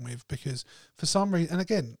partying with, because for some reason, and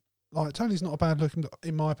again, like Tony's not a bad looking,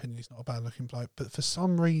 in my opinion, he's not a bad looking bloke, but for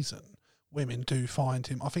some reason, women do find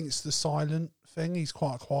him. I think it's the silent thing. He's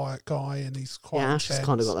quite a quiet guy, and he's quite. Yeah, Ash has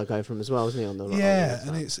kind of got that going for him as well, isn't he? On the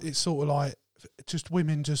and it's sort of like just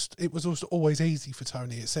women. It was also always easy for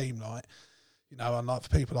Tony. It seemed like, you know, unlike for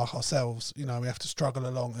people like ourselves, you know, we have to struggle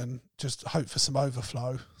along and just hope for some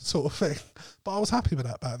overflow sort of thing. But I was happy with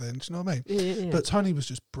that back then. Do you know what I mean? Yeah. But Tony was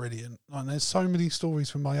just brilliant. And there's so many stories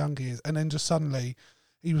from my younger years, and then just suddenly.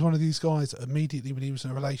 He was one of these guys that immediately when he was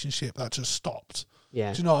in a relationship that just stopped.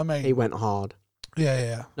 Yeah. Do you know what I mean? He went hard.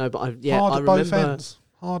 Yeah. No, but I remember both ends.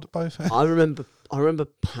 Hard at both ends. I remember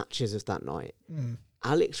patches of that night.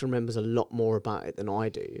 Alex remembers a lot more about it than I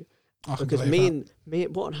do. Because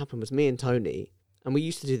what had happened was me and Tony, and we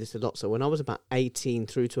used to do this a lot. So when I was about 18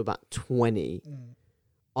 through to about 20,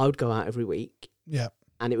 I would go out every week. Yeah.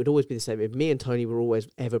 And it would always be the same. Me and Tony were always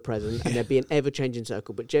ever present, and there'd be an ever-changing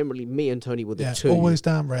circle. But generally, me and Tony were the two. Always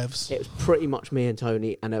down revs. It was pretty much me and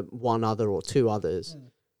Tony and one other or 2 others.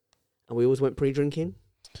 And we always went pre-drinking.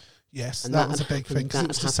 Yes, and that was a big thing, because it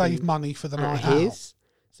was to save money for the night out.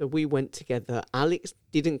 So we went together. Alex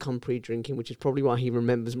didn't come pre-drinking, which is probably why he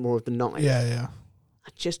remembers more of the night. Yeah.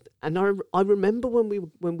 I remember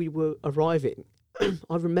when we were arriving,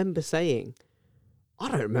 I remember saying,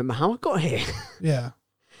 I don't remember how I got here. Yeah.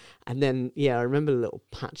 And then, I remember little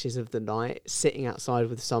patches of the night sitting outside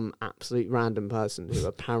with some absolute random person who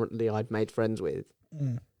apparently I'd made friends with.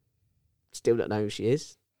 Still don't know who she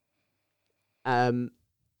is. But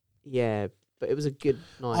it was a good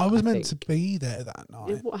night. I was meant to be there that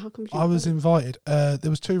night. How come I was invited. There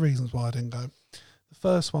was 2 reasons why I didn't go. The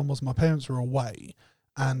first one was my parents were away,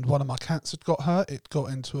 and one of my cats had got hurt. It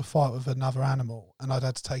got into a fight with another animal, and I'd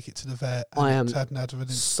had to take it to the vet. And I am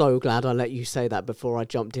so glad I let you say that before I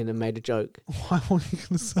jumped in and made a joke. Why? What are you going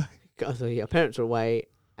to say? Because your parents were away,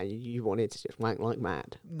 and you wanted to just wank like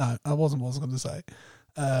mad. No, I wasn't what I was going to say.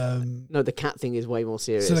 No, the cat thing is way more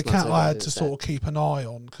serious. So the cat I had to sort of keep an eye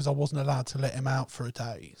on, because I wasn't allowed to let him out for a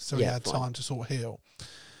day. So he had time to sort of heal.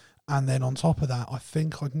 And then on top of that, I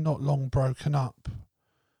think I'd not long broken up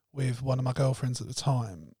with one of my girlfriends at the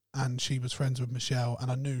time, and she was friends with Michelle,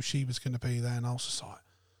 and I knew she was going to be there, and I was just like,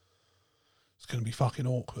 it's going to be fucking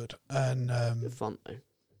awkward. And good fun though.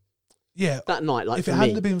 Yeah, that night, like if it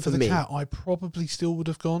hadn't been for the cat, I probably still would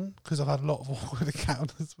have gone, because I've had a lot of awkward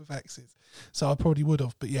encounters with exes, so I probably would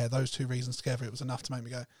have. But yeah, those 2 reasons together, it was enough to make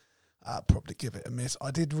me go, I'd probably give it a miss.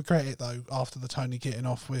 I did regret it though after the Tony getting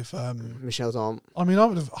off with Michelle's aunt. I mean, I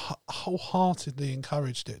would have wholeheartedly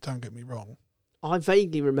encouraged it. Don't get me wrong. I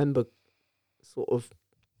vaguely remember sort of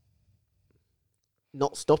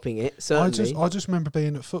not stopping it. Certainly, I just remember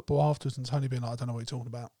being at football afterwards and Tony being like, I don't know what you're talking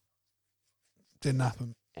about. Didn't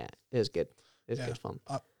happen. Yeah, it was good. It was good fun.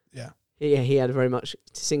 He had a very much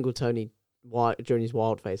single Tony during his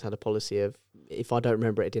wild phase had a policy of, if I don't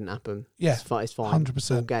remember it didn't happen. Yeah, it's fine.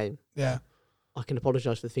 100%. All game. Yeah, I can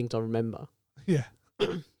apologise for the things I remember. Yeah,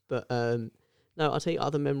 but no, I'll tell you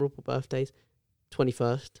other memorable birthdays.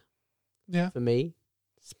 21st. Yeah, for me,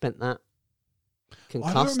 spent that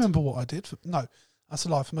concussed. I don't remember what I did. No, that's a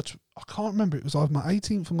lie. I can't remember. It was either my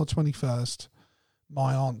 18th or my 21st.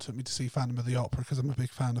 My aunt took me to see Phantom of the Opera, because I'm a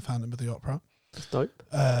big fan of Phantom of the Opera. That's dope.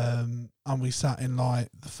 And we sat in like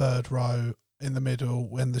the 3rd row in the middle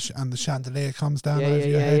when the chandelier comes down over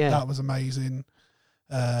your head. That was amazing.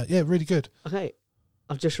 Really good. Okay,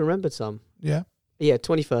 I've just remembered some. Yeah.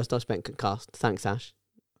 21st I spent concussed. Thanks, Ash.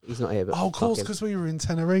 He's not here, but of course, because we were in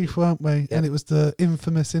Tenerife, weren't we? Yep. And it was the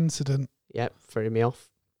infamous incident. Yep, threw me off.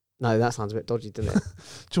 No, that sounds a bit dodgy, doesn't it?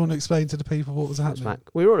 Do you want to explain to the people what was happening?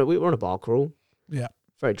 We were on a bar crawl. Yeah.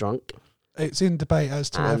 Very drunk. It's in debate as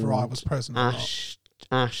to whether I was present or not.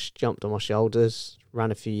 Ash jumped on my shoulders,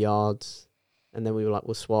 ran a few yards, And then we were like,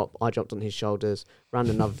 we'll swap. I jumped on his shoulders, ran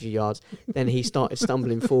another few yards. Then he started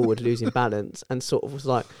stumbling forward, losing balance, and sort of was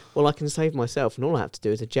like, well, I can save myself, and all I have to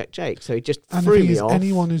do is eject Jake. So he just threw me off.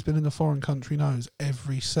 Anyone who's been in a foreign country knows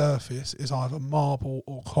every surface is either marble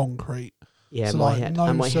or concrete. Yeah, so my like head, no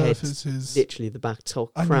and my surface head, is literally the back crown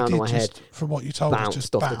of my head, from what you told us, bounced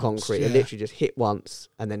just off bounced, the concrete. Yeah. It literally just hit once,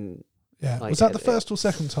 and then was that the first or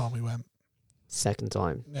second time we went? Second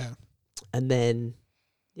time. Yeah. And then,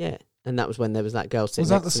 and that was when there was that girl sitting. Was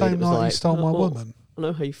that the same night you stole my woman? I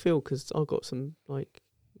know how you feel because I got some like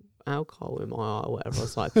alcohol in my eye or whatever. I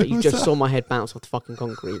was like, but you just saw my head bounce off the fucking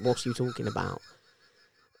concrete. What's you talking about?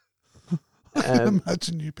 I can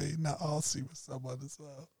imagine you being that arsey with someone as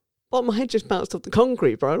well. But my head just bounced off the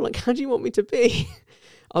concrete, bro. Like, how do you want me to be?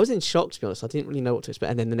 I was in shock, to be honest. I didn't really know what to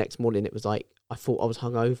expect. And then the next morning, it was like, I thought I was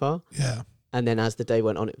hungover. Yeah. And then as the day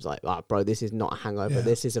went on, it was like, bro, this is not a hangover. Yeah.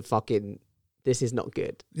 This is not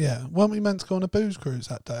good. Yeah. Weren't we meant to go on a booze cruise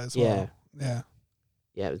that day as well? Yeah. Yeah.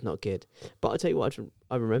 Yeah, it was not good. But I'll tell you what,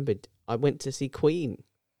 I remembered. I went to see Queen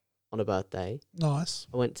on a birthday. Nice.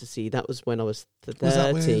 I went to see, that was when I was 13. Was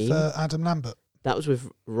that with Adam Lambert? That was with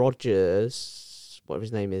Rogers, whatever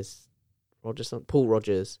his name is. Paul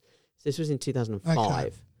Rogers. So this was in 2005.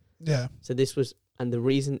 Okay. Yeah. So this was, and the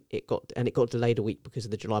reason it got delayed a week because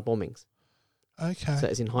of the July bombings. Okay. So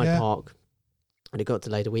it's in Hyde Park, and it got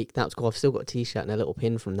delayed a week. That was cool. I've still got a T-shirt and a little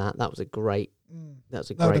pin from that. That was a great. That was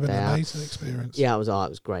a that great would have day been an out. amazing experience. Yeah, it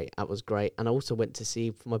was great. That was great. And I also went to see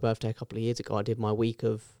for my birthday a couple of years ago. I did my week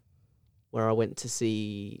of where I went to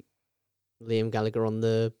see Liam Gallagher on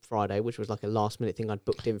the Friday, which was like a last minute thing I'd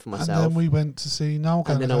booked in for myself. And then we went to see Noel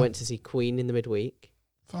Gallagher. And then I went to see Queen in the midweek.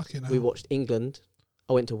 Fucking hell. We watched England.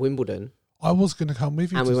 I went to Wimbledon. I was going to come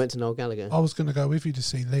with you. And we went to Noel Gallagher. I was going to go with you to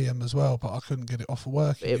see Liam as well, but I couldn't get it off of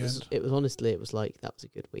work. It was honestly, it was like, that was a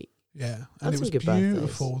good week. Yeah. And it was good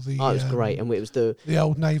beautiful. Birthdays. It was great. And it was the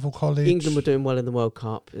old Naval College. England were doing well in the World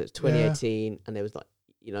Cup. It was 2018. And there was like,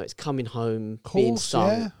 it's coming home, being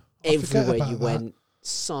sung everywhere you went,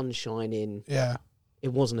 sun shining. Yeah.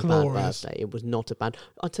 It wasn't a bad birthday. It was not a bad.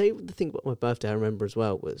 I'll tell you the thing about my birthday I remember as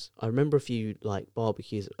well was I remember a few like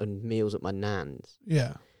barbecues and meals at my nan's.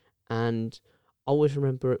 Yeah. And I always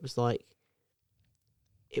remember it was like,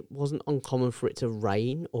 it wasn't uncommon for it to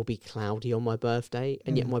rain or be cloudy on my birthday.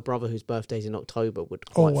 And yet my brother, whose birthday's in October, would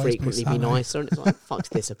quite frequently be nicer. And it's like, fuck's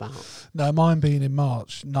this about? No, mine being in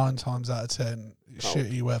March, 9 times out of 10,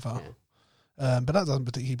 shitty weather. Yeah. But that doesn't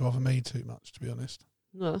particularly bother me too much, to be honest.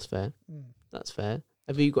 No, that's fair. That's fair.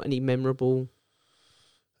 Have you got any memorable?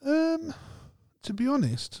 To be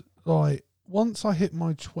honest, like once I hit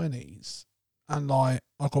my 20s and like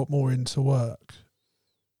I got more into work,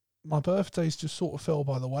 my birthdays just sort of fell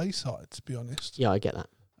by the wayside, to be honest. Yeah, I get that.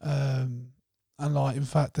 And like, in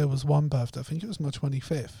fact, there was one birthday, I think it was my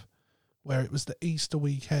 25th, where it was the Easter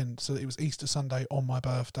weekend. So it was Easter Sunday on my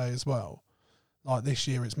birthday as well. Like this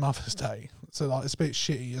year it's Mother's Day. So like it's a bit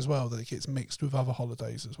shitty as well that it gets mixed with other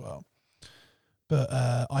holidays as well. But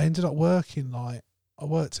I ended up working I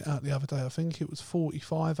worked it out the other day. I think it was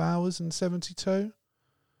 45 hours and 72.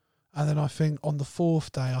 And then I think on the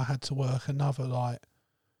 4th day I had to work another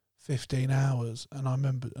 15 hours. And I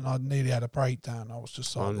remember, and I nearly had a breakdown. I was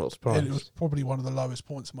just like, I'm not surprised. It was probably one of the lowest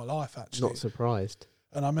points of my life, actually. Not surprised.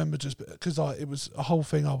 And I remember just because it was a whole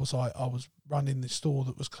thing. I was running this store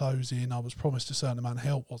that was closing. I was promised a certain amount of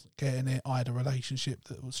help, wasn't getting it. I had a relationship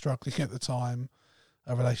that was struggling at the time,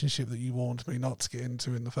 a relationship that you warned me not to get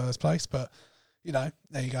into in the first place. But, there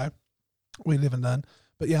you go. We live and learn.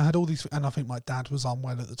 But yeah, I had all these, and I think my dad was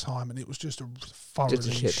unwell at the time, and it was just a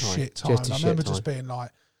thoroughly shit time. I remember just being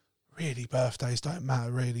like, really, birthdays don't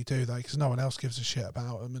matter, really, do they? Because no one else gives a shit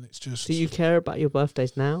about them, and it's just... Do you care about your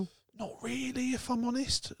birthdays now? Not really, if I'm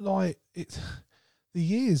honest. The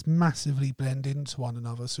years massively blend into one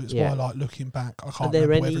another, so it's why, looking back, I can't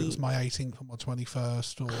remember whether it was my 18th or my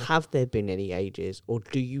 21st. Or have there been any ages, or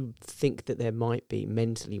do you think that there might be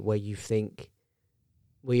mentally where you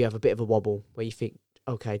have a bit of a wobble, where you think,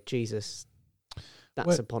 okay, Jesus,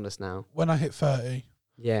 that's upon us now? When I hit 30,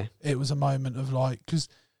 it was a moment of because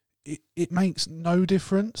it makes no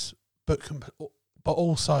difference, but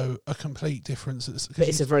also a complete difference. But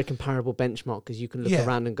it's a very comparable benchmark because you can look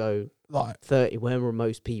around and go, 30, where are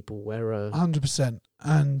most people? Where are... 100%.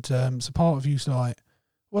 And so part of you's well,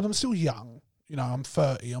 I'm still young. I'm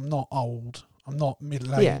 30. I'm not old. I'm not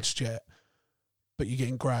middle-aged yet. But you're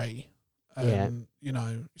getting grey.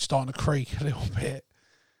 You're starting to creak a little bit.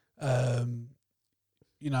 And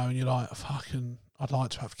you're like, fucking, I'd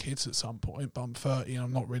like to have kids at some point, but I'm 30 and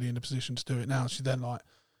I'm not really in a position to do it now. So then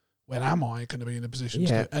when am I going to be in a position to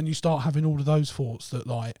do it? And you start having all of those thoughts that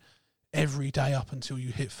every day up until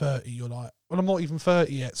you hit 30, you're like, well, I'm not even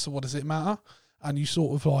 30 yet, so what does it matter? And you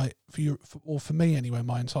sort of like, for me anyway,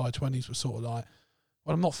 my entire 20s were sort of like,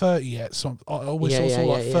 well, I'm not 30 yet, so I always sort of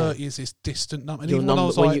like 30 is this distant number. And your even number, when I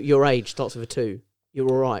was like, your age starts with a 2, you're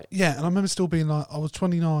all right. Yeah, and I remember still being like, I was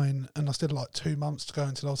 29 and I still had like 2 months to go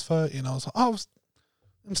until I was 30, and I was like,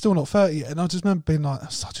 I'm still not 30 yet. And I just remember being like,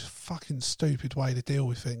 that's such a fucking stupid way to deal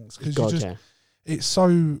with things. Because it's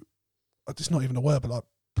so, it's not even a word, but like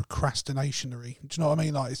procrastinationary. Do you know what I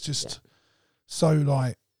mean? Like, it's just so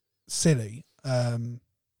like silly.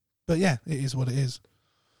 But yeah, it is what it is.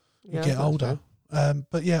 You get older.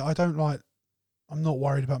 But yeah, I'm not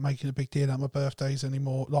worried about making a big deal out of my birthdays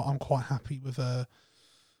anymore. Like, I'm quite happy with a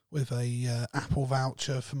Apple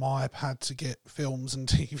voucher for my iPad to get films and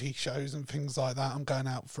TV shows and things like that. I'm going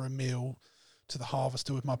out for a meal to the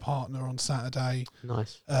Harvester with my partner on Saturday.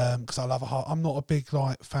 Nice. Because I love I'm not a big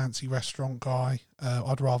like fancy restaurant guy.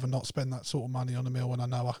 I'd rather not spend that sort of money on a meal when I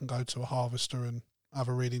know I can go to a Harvester and have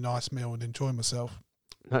a really nice meal and enjoy myself.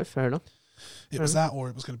 No, fair enough. It was that, or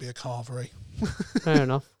it was going to be a carvery. Fair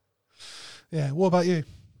enough. Yeah. What about you?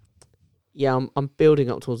 Yeah, I'm building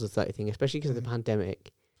up towards the 30 thing, especially because of the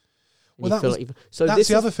pandemic. Well, that's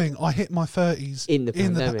the other thing. I hit my 30s in the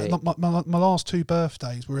pandemic. My last 2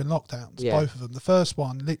 birthdays were in lockdowns, both of them. The first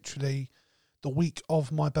one, literally the week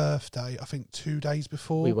of my birthday, I think 2 days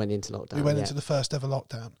before. We went into lockdown. We went into the first ever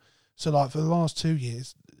lockdown. So, like, for the last 2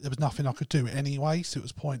 years, there was nothing I could do anyway, so it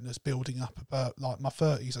was pointless building up about, like, my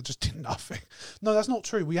 30s. I just did nothing. No, that's not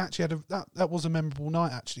true. We actually had that was a memorable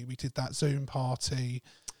night, actually. We did that Zoom party.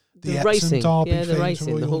 The Epsom Derby thing,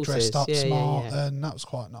 racing, we the all horses. dressed up smart, and that was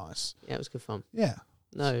quite nice. Yeah, it was good fun. Yeah.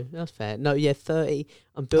 No, that's fair. No, 30.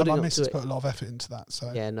 I'm building up to it. My missus put a lot of effort into that,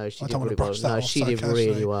 so yeah, no, she did really well. No, she did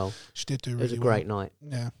really well. She did do really well. It was a great night.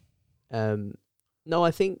 Yeah. No,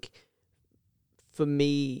 I think for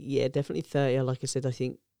me, yeah, definitely 30. Like I said, I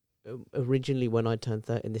think originally when I turned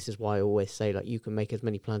 30, and this is why I always say, like, you can make as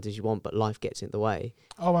many plans as you want, but life gets in the way.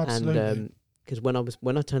 Oh, absolutely. And because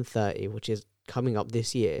when I turned 30, which is coming up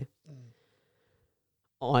this year,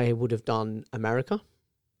 I would have done America.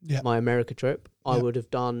 Yeah. My America trip. I would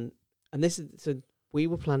have done, and this is, so we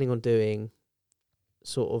were planning on doing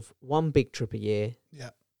sort of one big trip a year. Yeah.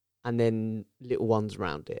 And then little ones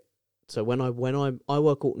around it. So when I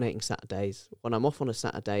work alternating Saturdays, when I'm off on a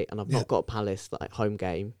Saturday and I've not got a Palace like home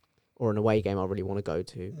game or an away game I really want to go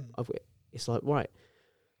to, it's like, right,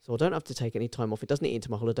 so I don't have to take any time off. It doesn't eat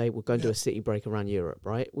into my holiday. We'll go and do a city break around Europe,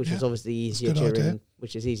 right? Which is obviously easier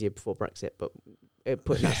which is easier before Brexit, but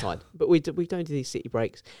putting that aside. But we don't do these city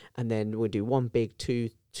breaks, and then we'll do one big two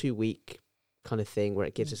week kind of thing where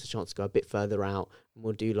it gives us a chance to go a bit further out, and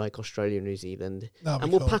we'll do like Australia, New Zealand,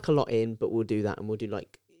 and we'll pack a lot in, but we'll do that, and we'll do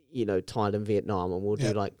like, you know, Thailand, Vietnam, and we'll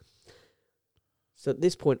do like. So at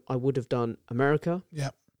this point, I would have done America. Yeah.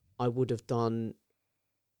 I would have done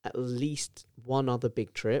at least one other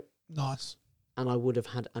big trip. Nice. And I would have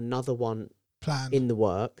had another one planned in the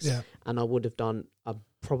works. Yeah. And I would have done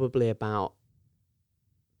probably about,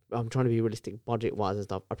 I'm trying to be realistic budget wise and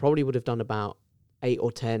stuff. I probably would have done about 8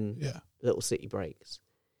 or 10 little city breaks.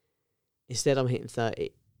 Instead, I'm hitting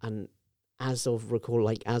 30. And as of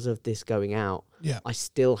this going out, I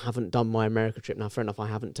still haven't done my America trip. Now, fair enough, I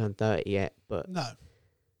haven't turned 30 yet, but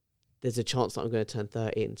there's a chance that I'm going to turn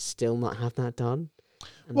 30 and still not have that done.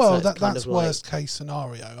 And well, so that's worst case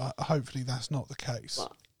scenario. Hopefully that's not the case.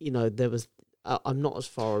 But, you know, I'm not as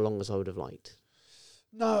far along as I would have liked.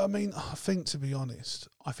 No, I mean, I think, to be honest,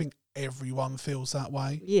 I think everyone feels that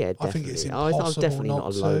way. Yeah, definitely. I think it's impossible I'm definitely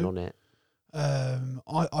not alone on it.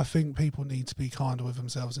 I think people need to be kinder with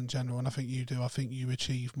themselves in general, and I think you do. I think you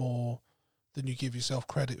achieve more than you give yourself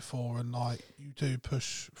credit for, and like you do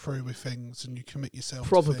push through with things, and you commit yourself.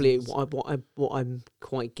 Probably to things. what I'm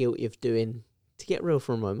quite guilty of doing, to get real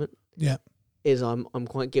for a moment, is I'm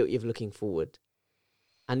quite guilty of looking forward,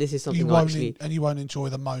 and this is something you won't enjoy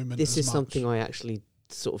the moment. This is something I actually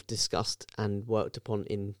sort of discussed and worked upon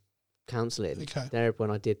in counselling. Okay. There,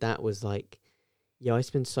 when I did that, was like, yeah, I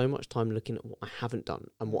spend so much time looking at what I haven't done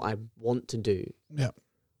and what I want to do, that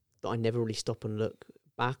I never really stop and look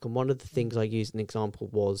back. And one of the things I used an example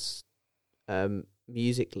was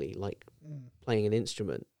musically, like playing an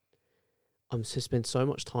instrument. I'm to spend so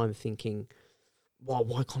much time thinking, well,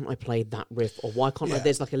 why can't I play that riff, or why can't I?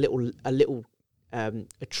 There's like a little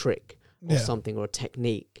trick or something, or a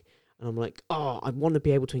technique, and I'm like, oh, I want to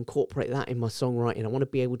be able to incorporate that in my songwriting. I want to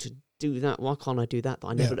be able to do that. Why can't I do that? That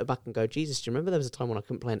I never look back and go, Jesus, do you remember there was a time when I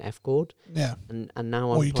couldn't play an F chord? Yeah. And now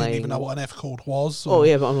or I'm you playing. Didn't even know what an F chord was. Or,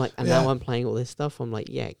 but I'm like, and now I'm playing all this stuff. I'm like,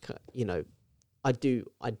 I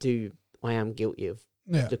am guilty of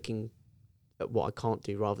at what I can't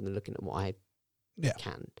do rather than looking at what I Yeah.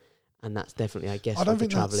 can. And that's definitely, I guess, I don't with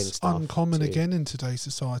think the travelling that's stuff uncommon too. again in today's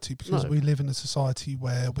society, because No. we live in a society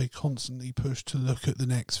where we're constantly pushed to look at the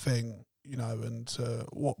next thing, and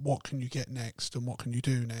what can you get next and what can you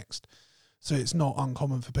do next. So it's not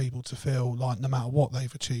uncommon for people to feel like no matter what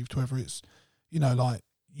they've achieved, whether it's, like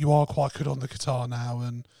you are quite good on the guitar now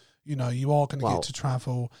and, you are going to Well, get to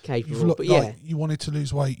travel. Capable, but yeah. You wanted to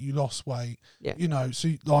lose weight, you lost weight. Yeah.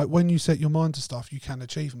 So like when you set your mind to stuff, you can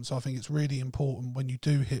achieve them. So I think it's really important when you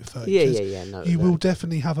do hit 30. Yeah. No, You will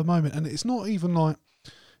definitely have a moment, and it's not even like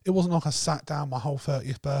it wasn't like I sat down my whole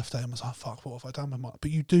 30th birthday and was like, "Fuck, what have I done with my?"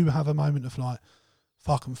 But you do have a moment of like,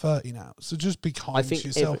 "Fuck, I'm 30 now." So just be kind to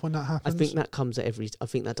yourself when that happens. I think that comes at I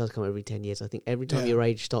think that does come every 10 years. I think every time your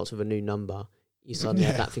age starts with a new number, you suddenly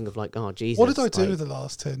have that thing of like, oh Jesus, what did I do the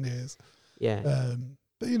last 10 years? Yeah.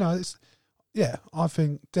 But it's. Yeah, I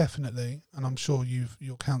think definitely, and I'm sure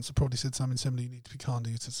your counsellor probably said something similar. You need to be kinder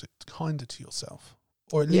to yourself,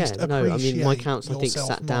 or at least appreciate. I mean, my counsellor, I think, yourself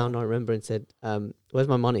sat more. down. I remember and said, "Where's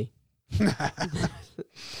my money? I'm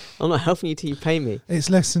not helping you till you pay me." It's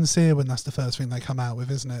less sincere when that's the first thing they come out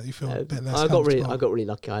with, isn't it? You feel a bit less. I got really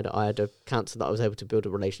lucky. I had a counsellor that I was able to build a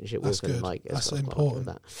relationship That's with. good. And That's quite important.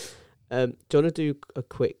 lucky with that. Do you want to do a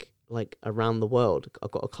quick around the world?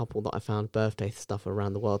 I've got a couple that I found birthday stuff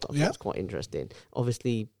around the world that I thought was quite interesting.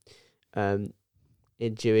 Obviously, in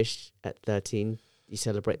Jewish at 13, you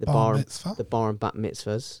celebrate the bar and bat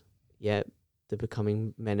mitzvahs. Yeah, the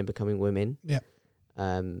becoming men and becoming women. Yeah.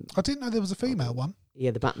 I didn't know there was a female one.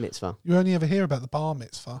 Yeah, the bat mitzvah. You only ever hear about the bar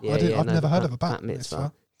mitzvah. Yeah, I've never heard of a bat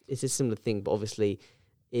mitzvah. It's a similar thing, but obviously,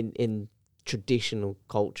 in traditional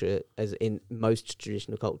culture, as in most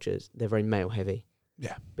traditional cultures, they're very male heavy.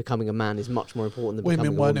 Yeah. Becoming a man is much more important than Women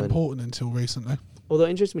becoming a weren't woman. important until recently. Although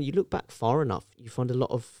interesting, when you look back far enough, you find a lot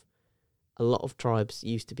of tribes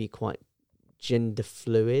used to be quite gender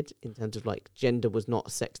fluid in terms of gender was not a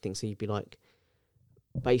sex thing. So you'd be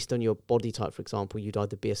based on your body type, for example, you'd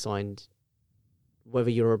either be assigned whether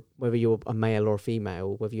you're a male or a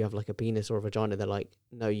female, whether you have a penis or a vagina. They're like,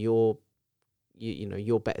 no, you're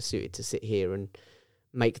better suited to sit here and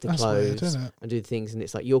make the clothes and do the things. And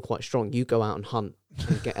it's like, you're quite strong. You go out and hunt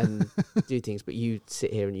and get and do things, but you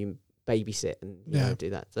sit here and you babysit and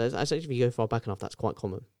do that. So actually, if you go far back enough, that's quite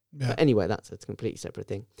common. Yeah. But anyway, that's a completely separate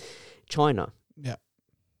thing. China. Yeah.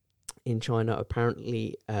 In China,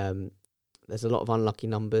 apparently, there's a lot of unlucky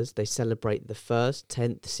numbers. They celebrate the 1st,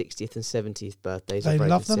 10th, 60th and 70th birthdays. They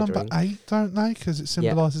love the number 8, don't they? Because it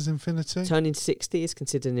symbolises infinity. Turning 60 is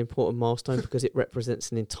considered an important milestone because it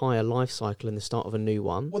represents an entire life cycle and the start of a new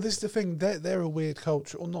one. Well, this is the thing. They're a weird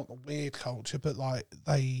culture, or not a weird culture, but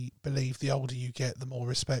they believe the older you get, the more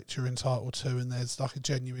respect you're entitled to, and there's a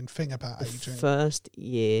genuine thing about aging. First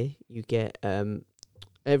year, you get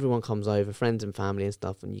everyone comes over, friends and family and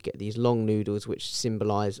stuff, and you get these long noodles which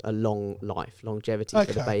symbolise a long life, longevity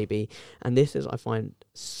for the baby. And this is, I find,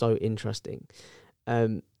 so interesting.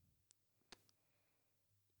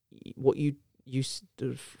 What you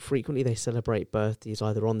frequently they celebrate birthdays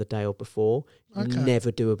either on the day or before. You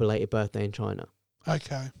never do a belated birthday in China.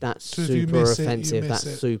 Okay. That's so super offensive.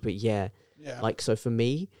 That's super, yeah. So for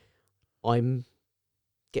me,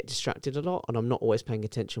 get distracted a lot and I'm not always paying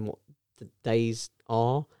attention what the days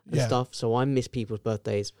are and stuff. So I miss people's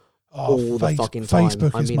birthdays all the fucking time.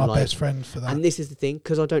 Facebook is my best friend for that. And this is the thing,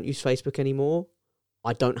 because I don't use Facebook anymore,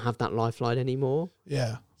 I don't have that lifeline anymore.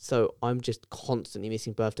 Yeah. So I'm just constantly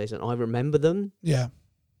missing birthdays and I remember them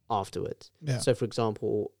afterwards. Yeah. So for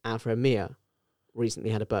example, our friend Mia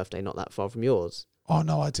recently had a birthday not that far from yours. Oh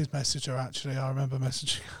no, I did message her actually. I remember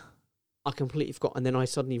messaging her. I completely forgot, and then I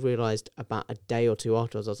suddenly realised about a day or two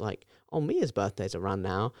afterwards, I was like, oh, Mia's birthday's around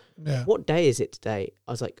now. Yeah. What day is it today?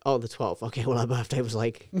 I was like, oh, the 12th. Okay, well, her birthday was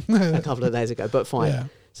a couple of days ago, but fine. Yeah.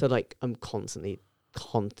 So I'm constantly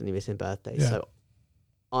missing birthdays. Yeah. So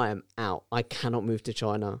I am out. I cannot move to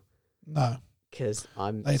China. No. Because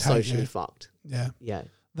I'm socially fucked. Yeah. Yeah.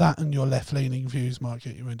 That and your left-leaning views might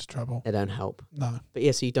get you into trouble. They don't help. No. But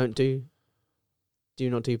yeah, so you do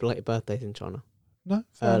not do belated birthdays in China? No,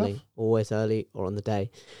 early, enough. Always early or on the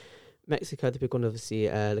day. Mexico, the big one, obviously,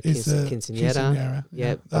 quinceañera.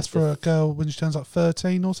 Yeah, that's for a girl when she turns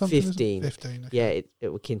 13 or something. 15. 15. Okay. Yeah, it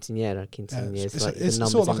was quinceañera. It's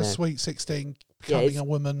sort of like a sweet 16 becoming a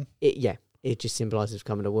woman. It just symbolises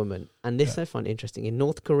becoming a woman. And this I find interesting in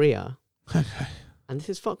North Korea. Okay. And this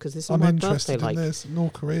is fuck because this is I'm my interested birthday. in this.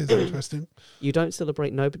 North Korea is interesting. You don't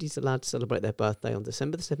celebrate. Nobody's allowed to celebrate their birthday on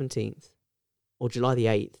December the 17th or July the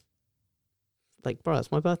 8th. Bro,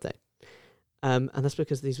 that's my birthday. And that's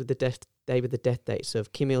because these were the death dates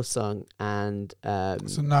of Kim Il Sung and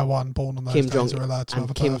so no one born on those days are allowed to have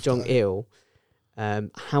a Kim birthday. Jong Il.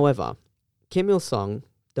 However, Kim Il Sung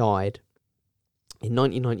died in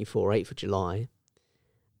 1994, 8th of July,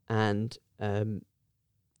 and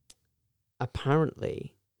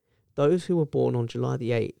apparently those who were born on July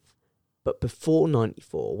the 8th, but before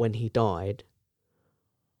 94, when he died,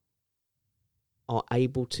 are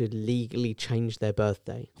able to legally change their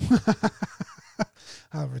birthday.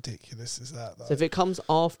 How ridiculous is that, though? So if it comes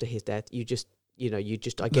after his death, I guess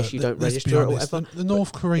Look, you don't let's be register it or honest, whatever. The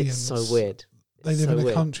North Koreans, It's so weird. they It's live so in a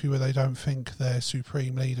weird. country where they don't think their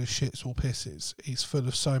supreme leader shits or pisses. He's full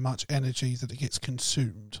of so much energy that it gets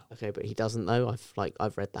consumed. Okay, but he doesn't though.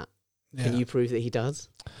 I've read that. Yeah. Can you prove that he does?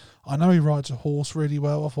 I know he rides a horse really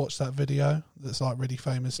well. I've watched that video that's like really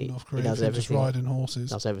famous in He- North he Korea. does of him just everything. riding horses.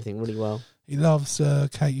 Does everything really well. He loves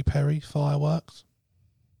Katy Perry fireworks.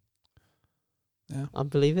 Yeah, I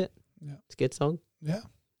believe it. Yeah. It's a good song. yeah.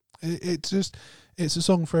 It's a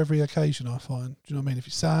song for every occasion. I find. Do you know what I mean? If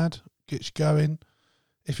you're sad, gets you going.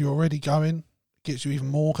 If you're already going, gets you even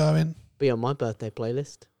more going. Be on my birthday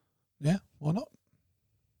playlist. Yeah, why not?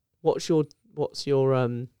 What's your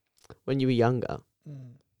when you were younger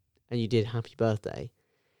and you did happy birthday,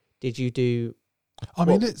 did you do I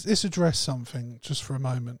mean, Well- let's address something just for a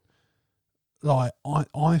moment. Like,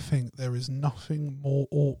 I think there is nothing more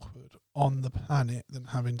awkward on the planet than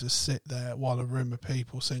having to sit there while a room of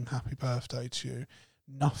people sing happy birthday to you.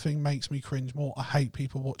 Nothing makes me cringe more. I hate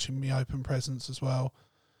people watching me open presents as well.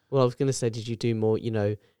 well, I was going to say, did you do more,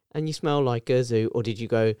 and you smell like a zoo, or did you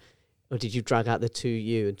drag out the to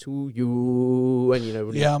you, and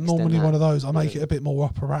really Yeah, I'm normally one of those. I make Yeah. it a bit more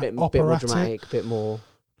bit more operatic. dramatic, bit more.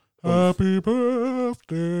 Happy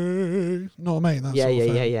birthday. Know what I mean? That Yeah, sort of yeah,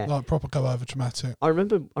 thing. yeah, yeah. Like proper go over dramatic. I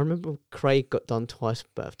remember Craig got done twice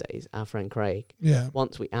birthdays, our friend Craig. Yeah.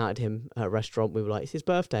 Once we outed him at a restaurant, we were like, it's his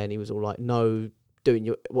birthday, and he was all like, no,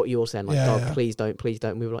 doing what you're saying, like, Yeah, oh, yeah. please don't.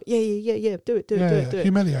 And we were like, yeah, do it.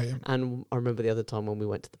 Humiliate him. And I remember the other time when we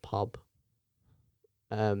went to the pub,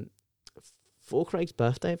 for Craig's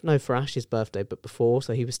birthday, no, for Ash's birthday, but before,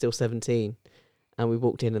 so he was still 17. And we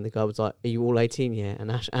walked in and the guy was like, are you all 18 yet?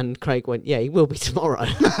 And Ash and Craig went, yeah, he will be tomorrow.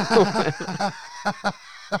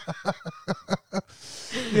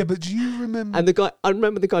 Yeah, but do you remember? And I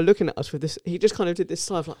remember the guy looking at us with this, he just kind of did this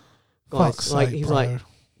side of like, guys, Fuck's like, sake, he's bro. like,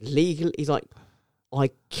 legal, he's like, I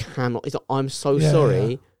cannot, he's like, I'm so Yeah, sorry.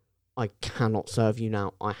 yeah. I cannot serve you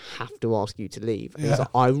now. I have to ask you to leave. And he's Yeah. like,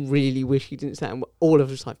 I really wish you didn't say that. And all of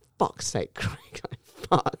us like, fuck's sake, Craig. Like,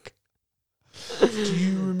 fuck. Do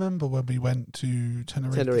you remember when we went to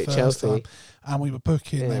Tenerife the Tenerife, first Chelsea. time and we were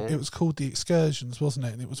booking? Yeah. It was called the Excursions, wasn't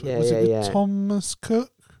it? And it was Yeah, was it with yeah. Thomas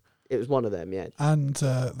Cook It was one of them, yeah. and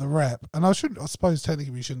the rep. And I suppose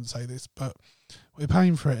technically we shouldn't say this, but we're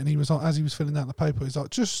paying for it. And he was like, as he was filling out the paper, he's like,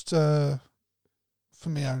 just for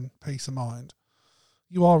my own peace of mind,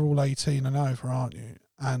 you are all 18 and over, aren't you?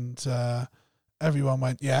 And everyone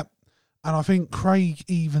went, yeah. And I think Craig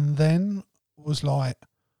even then was like,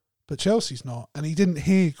 but Chelsea's not. And he didn't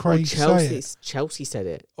hear Craig say it. Chelsea said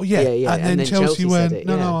it. Oh, yeah. Yeah. And then Chelsea said went, it,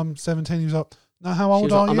 no, yeah. I'm 17. He was like, no, how She old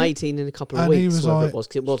was are like, I'm you? 18 in a couple of And he weeks, was whatever like- it was,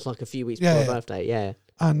 'cause it was like a few weeks Yeah, before yeah. her birthday, yeah.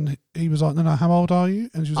 And he was like, no, how old are you?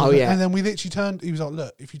 And she was Oh, like, yeah. And then we literally turned, he was like,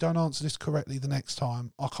 look, if you don't answer this correctly the next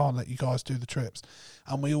time, I can't let you guys do the trips.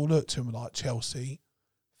 And we all looked at him like, Chelsea,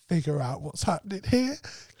 figure out what's happening here,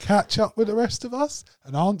 catch up with the rest of us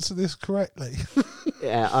and answer this correctly.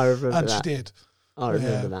 Yeah, I remember And she that. did. I remember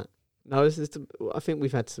Yeah. that. No, I think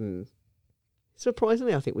we've had some,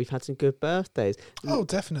 surprisingly, I think we've had some good birthdays. Oh,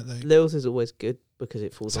 definitely. Lil's is always good because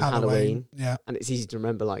it falls It's on Halloween. Yeah. And it's easy to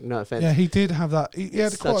remember, like, no offense. Yeah, he did have that. He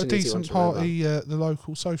had It's quite such a an easy one decent to remember. party at the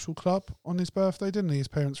local social club on his birthday, didn't he? His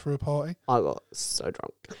parents threw a party. I got so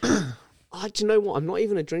drunk. Do you know what? I'm not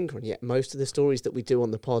even a drinker, and yet most of the stories that we do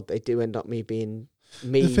on the pod, they do end up me being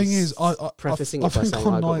me. The thing is, I prefacing I it by think saying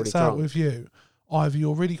on I got really nights out drunk. with you, either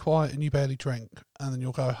you're really quiet and you barely drink, and then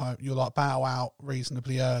you'll go home, you'll like bow out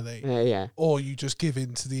reasonably early, Yeah. or you just give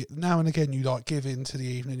in to the, now and again you like give in to the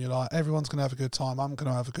evening, you're like, everyone's going to have a good time, I'm going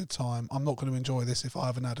to have a good time, I'm not going to enjoy this if I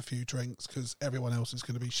haven't had a few drinks because everyone else is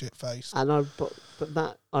going to be shit-faced. And but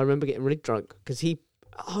that, I remember getting really drunk because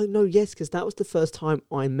because that was the first time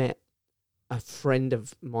I met a friend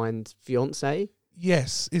of mine's fiance.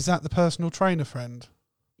 Yes, is that the personal trainer friend?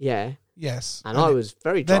 Yeah. Yes. And I was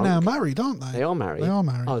very They're drunk. now married, aren't they? They are married. They are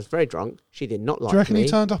married. I was very drunk. She did not like Do you reckon me. he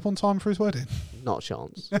turned up on time for his wedding? Not a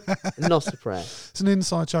chance. Not a prayer. It's an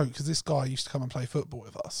inside joke because this guy used to come and play football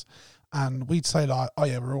with us, and we'd say like, "Oh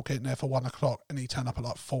yeah, we're all getting there for 1 o'clock," and he'd turn up at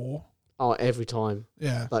like 4. Oh, every time.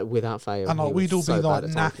 Yeah, Like, without fail. and he like was we'd all so be like bad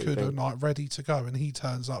at knackered timekeeping. and like ready to go, and he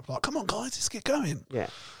turns up like, "Come on, guys, let's get going." Yeah.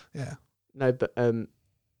 Yeah, No, but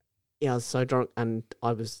Yeah, I was so drunk, and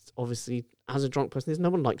I was obviously, as a drunk person, there's no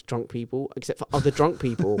one likes drunk people except for other drunk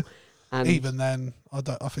people. And even then, I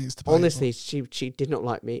think it's debatable. honestly, she did not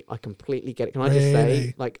like me. I completely get it. Can I just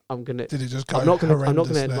say, like, did it just go I'm not gonna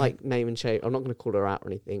horrendously? like name and shame. I'm not gonna call her out or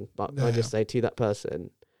anything. But can I just say to that person,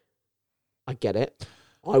 I get it.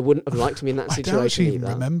 I wouldn't have liked me in that I situation doubt she even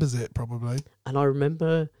either. remembers it probably. And I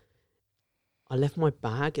remember I left my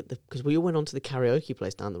bag at because we all went on to the karaoke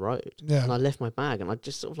place down the road. Yeah. And I left my bag, and I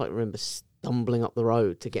just sort of like remember stumbling up the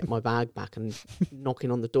road to get my bag back and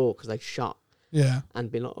knocking on the door because they shut. Yeah. And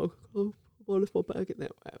being like, oh, I left my bag in there,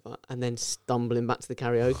 whatever. And then stumbling back to the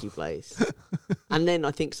karaoke place. And then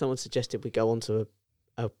I think someone suggested we go on to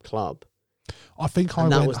a club. I think I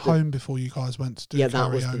went home before you guys went to do karaoke.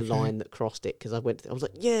 That was the line that crossed it, because I was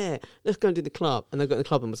like, yeah, let's go and do the club. And I got in the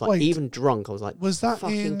club and was like, even drunk, I was like, was that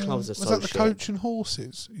fucking clubs are so was that the shit. Coach and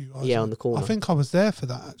Horses? You guys on the corner. I think I was there for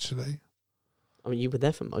that, actually. I mean, you were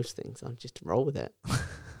there for most things. I'm just roll with it.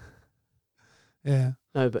 Yeah.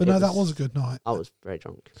 No, but that was a good night. I was very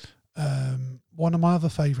drunk. One of my other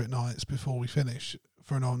favourite nights before we finish,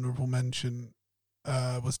 for an honourable mention,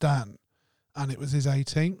 was Dan. And it was his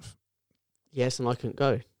 18th. Yes, and I couldn't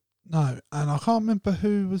go. No, and I can't remember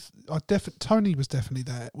who was. Tony was definitely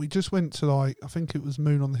there. We just went to, like, I think it was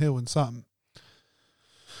Moon on the Hill and something.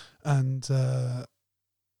 And so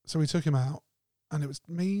we took him out, and it was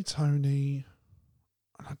me, Tony,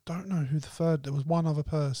 and I don't know who the third. There was one other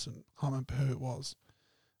person. Can't remember who it was.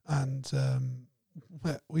 And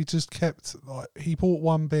we just kept, like, he bought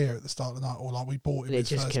one beer at the start of the night, or like we bought him and his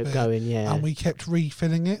first beer. It just kept going, yeah. And we kept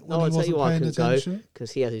refilling it when he wasn't paying attention.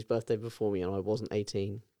 Because he had his birthday before me and I wasn't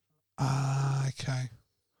 18. Ah, okay.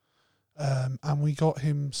 And we got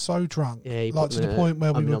him so drunk, like to the point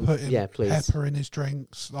where we were putting please. pepper in his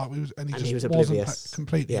drinks, like he was wasn't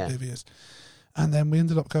completely oblivious. And then we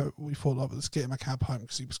ended up we thought, like, let's get him a cab home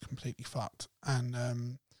because he was completely fucked.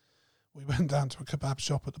 And we went down to a kebab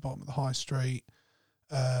shop at the bottom of the high street.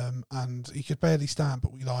 And he could barely stand,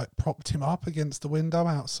 but we, like, propped him up against the window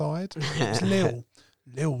outside. It was Lil.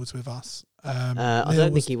 Lil was with us. I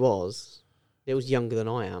don't think he was. He was younger than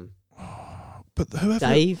I am. But whoever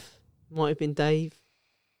Dave might have been Dave.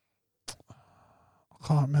 I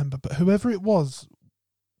can't remember, but whoever it was,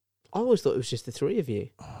 I always thought it was just the three of you.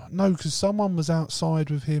 No, because someone was outside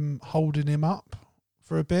with him, holding him up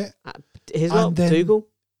for a bit. His lot, Dougal?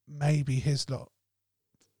 Maybe his lot.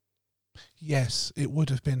 Yes, it would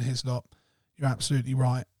have been his lot. You're absolutely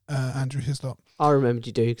right, Andrew Hislop. I remembered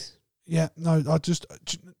you, Dukes. Yeah, no, do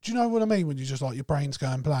you know what I mean when you just, like, your brain's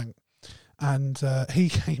going blank? And he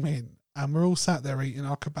came in, and we're all sat there eating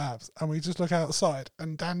our kebabs, and we just look outside,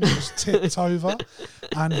 and Daniel just tipped over,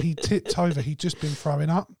 and he tipped over. He'd just been throwing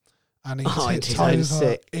up, and he tipped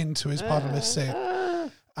over into his puddle of sick.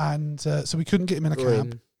 And so we couldn't get him in a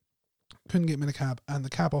cab. Couldn't get him in a cab, and the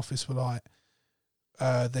cab office were like,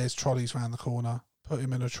 there's trolleys round the corner. Put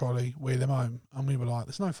him in a trolley, wheel him home. And we were like,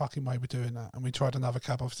 there's no fucking way we're doing that. And we tried another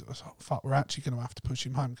cab office. It was like, fuck, we're actually going to have to push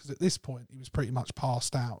him home. Because at this point, he was pretty much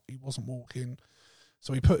passed out. He wasn't walking.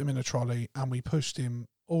 So we put him in a trolley and we pushed him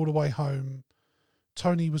all the way home.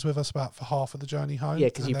 Tony was with us about for half of the journey home. Yeah,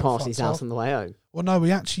 because you passed his house on the way home. Well, no,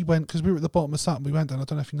 we actually went, because we were at the bottom of Sutton. We went down, I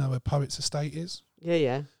don't know if you know where Poets Estate is.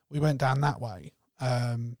 Yeah. We went down that way.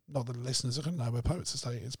 Not that the listeners are going to know where Poets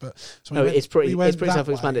Estate is, but so it's pretty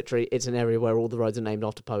self-explanatory. It's an area where all the roads are named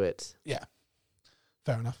after poets. Yeah,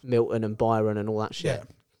 fair enough. Milton and Byron and all that shit. Yeah,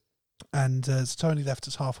 and so Tony left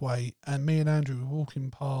us halfway, and me and Andrew were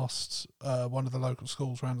walking past one of the local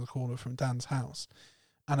schools around the corner from Dan's house,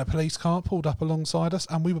 and a police car pulled up alongside us,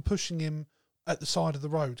 and we were pushing him at the side of the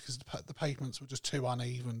road because the pavements were just too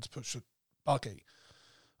uneven to push a buggy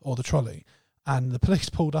or the trolley, and the police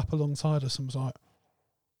pulled up alongside us and was like,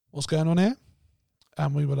 what's going on here?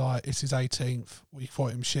 And we were like, it's his 18th. We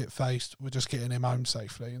thought him shit-faced. We're just getting him home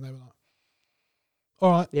safely. And they were like,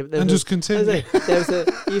 all right, and just continue.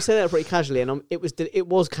 You said that pretty casually, and it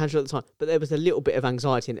was casual at the time, but there was a little bit of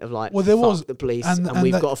anxiety in it of like, well, there was the police, and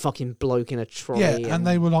we've got a fucking bloke in a trolley. Yeah, and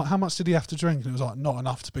they were like, how much did he have to drink? And it was like, not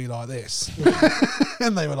enough to be like this.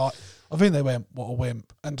 And they were like, I think they went, what a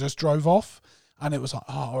wimp, and just drove off. And it was like,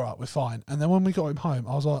 oh, all right, we're fine. And then when we got him home,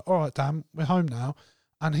 I was like, all right, Dan, we're home now.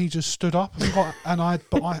 And he just stood up and I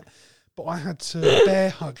had to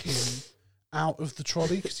bear hug him out of the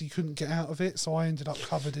trolley because he couldn't get out of it. So I ended up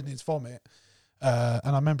covered in his vomit. And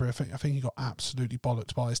I remember, I think he got absolutely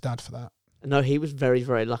bollocked by his dad for that. No, he was very,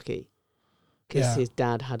 very lucky because his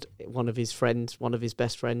dad had one of his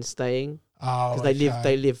best friends staying. Oh, because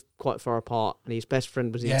they live quite far apart, and his best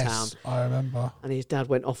friend was in town. I remember. And his dad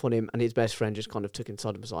went off on him, and his best friend just kind of took him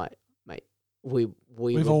aside and was like, "Mate, We've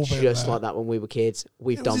were all been just there. like that when we were kids.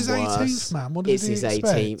 We've It done was his worse. 18th, man. What did It's he his expect?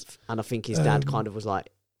 18th, and I think his dad kind of was like,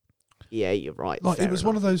 "Yeah, you're right." Like, fair it was enough.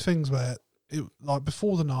 one of those things where, like,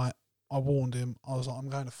 before the night, I warned him. I was like, "I'm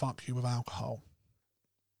going to fuck you with alcohol.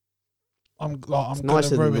 I'm It's going nicer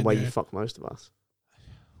to than ruin the way you." you fuck most of us.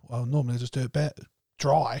 Well, normally I just do it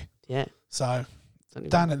dry. Yeah, So it's only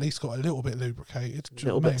Dan at least got a little bit lubricated. a Do you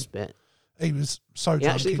know little what I bit mean? of spit. He was so He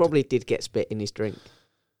drunk. actually probably did get spit in his drink.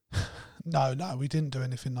 No, we didn't do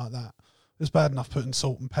anything like that. It was bad enough putting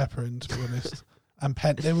salt and pepper in, to be honest. And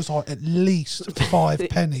there was like at least 5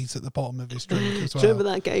 pennies at the bottom of his drink as Do you well. remember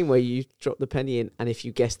that game where you drop the penny in, and if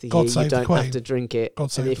you guess the God year, you save the don't Queen. have to drink it,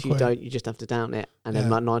 God save and if the you Queen. don't, you just have to down it, and then Yeah.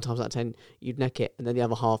 like 9 times out of 10, you'd neck it, and then the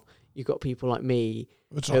other half, you got people like me,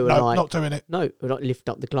 Which who like, were no, like- not doing it. who like lift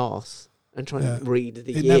up the glass and try Yeah. and read the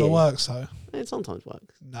It year. never works, though. It sometimes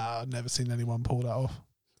works. No, I've never seen anyone pull that off.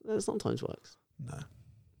 It sometimes works. No.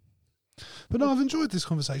 But no, I've enjoyed this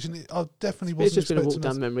conversation. I definitely It's wasn't just been a walk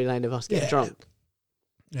expecting down memory lane of us getting Yeah. drunk.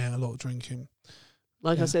 Yeah, a lot of drinking.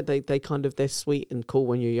 Like Yeah. I said, they kind of, they're sweet and cool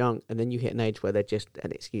when you're young, and then you hit an age where they're just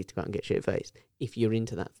an excuse to go out and get shit faced if you're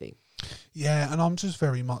into that thing. Yeah, and I'm just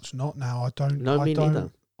very much not now. No, me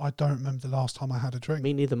neither. I don't remember the last time I had a drink.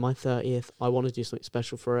 Me neither. My 30th, I want to do something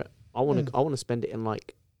special for it. I want to. I want to spend it in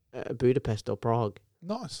like Budapest or Prague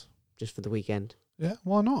Nice. just for the weekend. Yeah,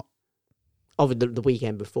 why not? Oh, the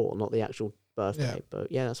weekend before, not the actual birthday. Yeah.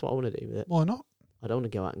 But yeah, that's what I want to do with it. Why not? I don't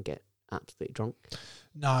want to go out and get absolutely drunk.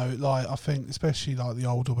 No, like I think, especially like the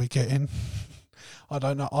older we're getting, I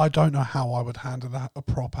don't know how I would handle a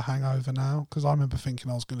proper hangover now, because I remember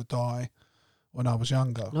thinking I was going to die when I was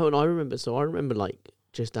younger. No, and I remember like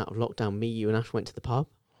just out of lockdown, me, you, and Ash went to the pub,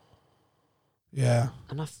 Yeah,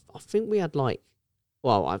 and I think we had like,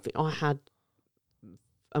 well, I think I had.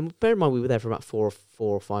 And bear in mind, we were there for about 4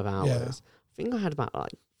 or 5 hours. Yeah. I think I had about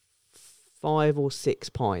like 5 or 6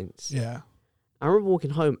 pints. yeah, I remember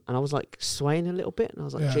walking home and I was like swaying a little bit, and I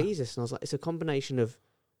was like, Yeah. Jesus. And I was like, it's a combination of,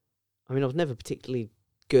 I mean, I was never particularly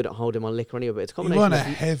good at holding my liquor anyway, but it's a you combination weren't a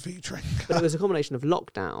of, heavy drinker. but it was a combination of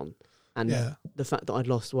lockdown and Yeah, the fact that I'd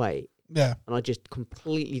lost weight, yeah, and I just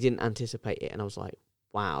completely didn't anticipate it. And I was like,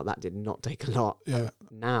 wow, that did not take a lot. yeah.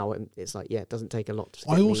 Now it's like, yeah, it doesn't take a lot to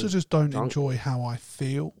I get also me just don't drunk. enjoy how I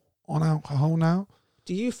feel on alcohol now.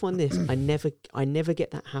 Do you find this? I never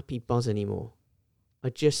get that happy buzz anymore. I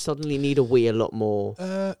just suddenly need a wee a lot more.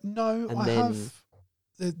 No, And I then- have.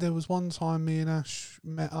 There was one time me and Ash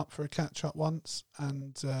met up for a catch up once,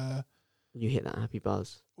 and You hit that happy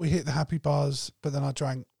buzz. we hit the happy buzz, but then I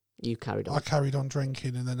drank. You carried on. I carried on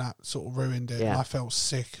drinking, and then that sort of ruined it. Yeah. And I felt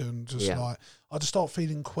sick and just Yeah. like I just start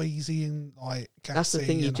feeling queasy and like gassy That's the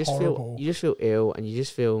thing. You and just horrible. feel ill, and you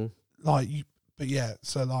just feel. Like you, but yeah.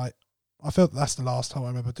 So like, I felt that's the last time I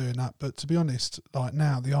remember doing that. But to be honest, like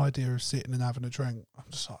now, the idea of sitting and having a drink, I'm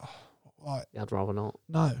just like I'd rather not.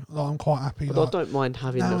 no, like I'm quite happy. Although Like, I don't mind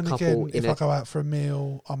having now a and couple again, in if I a. go out for a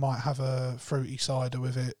meal, I might have a fruity cider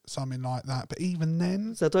with it, something like that. But even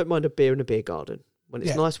then, So I don't mind a beer in a beer garden when it's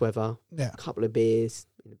Yeah. nice weather. yeah, A couple of beers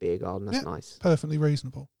in a beer garden. That's Yeah. nice. perfectly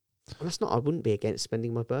reasonable. And that's not. I wouldn't be against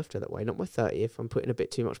spending my birthday that way. Not my 30th. I'm putting a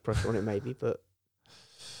bit too much pressure on it, maybe, but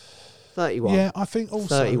 31. Yeah, I think also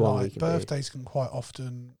 31 we like can do. birthdays can quite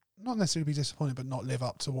often not necessarily be disappointing, but not live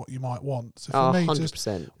up to what you might want. So for Oh, me,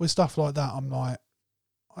 100%. just with stuff like that, I'm like,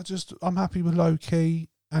 I'm happy with low key,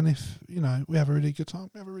 and if we have a really good time,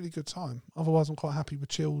 we have a really good time. Otherwise, I'm quite happy with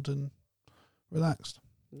chilled and relaxed.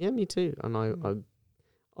 Yeah, me too. And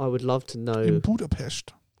I would love to know In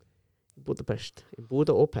Budapest, Budapest, in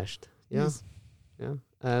Buda or Pest. Yeah, Yes. yeah.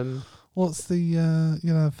 What's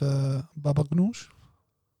the baba ganoush?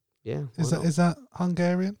 Yeah. Is why that not? is that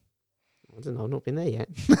Hungarian? I don't know. I've not been there yet.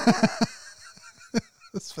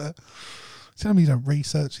 That's fair. Tell me you don't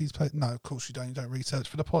research these places. No, of course you don't. You don't research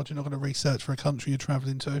for the pod. You're not going to research for a country you're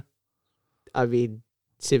travelling to. I mean,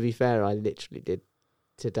 to be fair, I literally did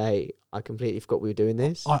today. I completely forgot we were doing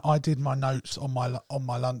this. I did my notes on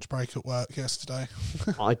my lunch break at work yesterday.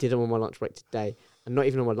 I did them on my lunch break today, and not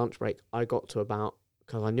even on my lunch break. I got to about,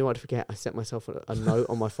 because I knew I'd forget. I set myself a note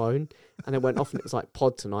on my phone, and it went off, and it was like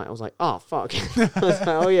pod tonight. I was like, oh fuck. I was like,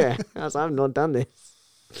 oh yeah. I was like, I've not done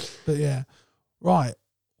this. But yeah, right.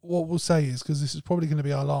 What we'll say is, because this is probably going to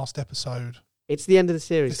be our last episode, It's the end of the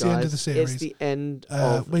series, It's guys. the end of the series. It's the end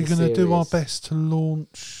of we're the going to do our series. best to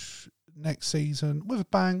launch next season with a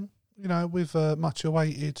bang. With a much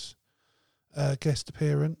awaited guest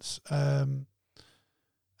appearance.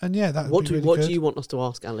 And yeah, that would be really What good. do you want us to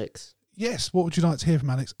ask Alex? Yes, what would you like to hear from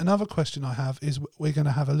Alex? Another question I have is we're going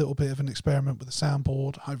to have a little bit of an experiment with the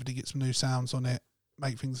soundboard, hopefully get some new sounds on it,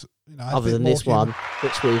 make things, a Other bit than more this human. one,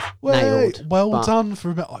 which we've nailed. Well but- done for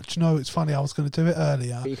a bit. Do you know, it's funny, I was going to do it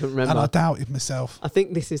earlier, But you couldn't and I remember. doubted myself. I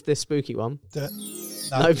think this is the spooky one. No.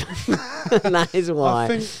 No, that is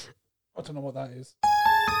why. I don't know what that is.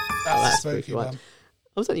 That's the a spooky spooky one. one.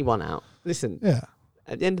 I was only one out. Listen, Yeah.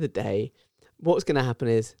 at the end of the day, what's going to happen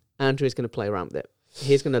is Andrew is going to play around with it.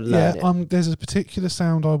 He's going to learn it. There's a particular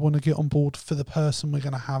sound I want to get on board for the person we're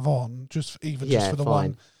going to have on, just for the fine.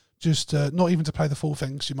 one. Just not even to play the full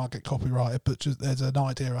thing, because you might get copyrighted, but just there's an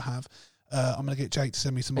idea I have. I'm going to get Jake to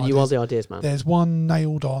send me some And ideas. you are the ideas man. There's one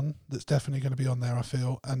nailed on that's definitely going to be on there, I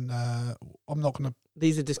feel, and I'm not going to...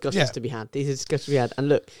 These are discussions to be had. And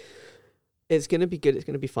look, it's going to be good. It's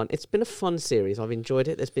going to be fun. It's been a fun series. I've enjoyed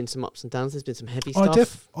it. There's been some ups and downs. There's been some heavy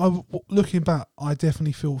stuff. Looking back, I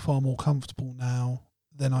definitely feel far more comfortable now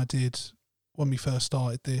than I did when we first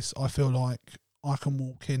started this. I feel like I can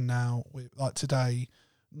walk in now with, like today,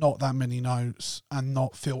 not that many notes and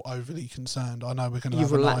not feel overly concerned. I know we're going to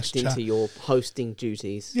have a nice relaxed chat. into your hosting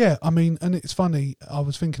duties. Yeah, I mean, and it's funny, I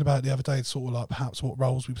was thinking about it the other day, sort of like perhaps what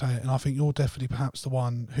roles we play, and I think you're definitely perhaps the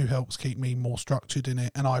one who helps keep me more structured in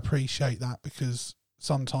it, and I appreciate that, because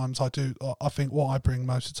sometimes I think what I bring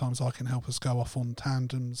most of the times, I can help us go off on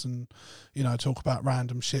tandems and, talk about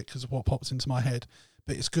random shit because of what pops into my head.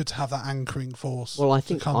 But it's good to have that anchoring force. Well, I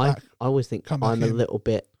always think I'm a in. little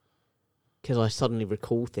bit, because I suddenly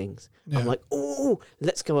recall things. Yeah. I'm like, oh,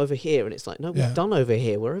 let's go over here. And it's like, no, we've done over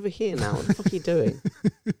here. We're over here now. What the fuck are you doing?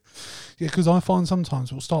 Yeah, because I find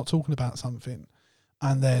sometimes we'll start talking about something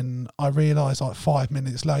and then I realise like 5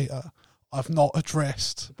 minutes later, I've not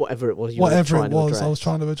addressed whatever it was I was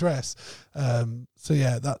trying to address.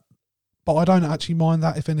 But I don't actually mind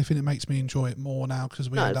that. If anything, it makes me enjoy it more now, because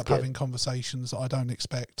we end up having conversations that I don't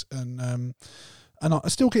expect. And I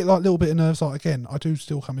still get like a little bit of nerves. Like, again, I do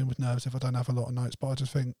still come in with nerves if I don't have a lot of notes, but I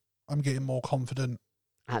just think I'm getting more confident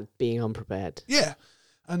at being unprepared. Yeah.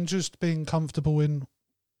 And just being comfortable in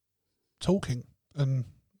talking and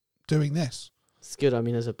doing this. It's good. I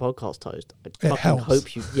mean, as a podcast host, It helps.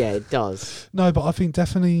 hope you. Yeah, it does. No, but I think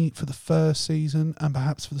definitely for the first season and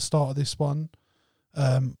perhaps for the start of this one,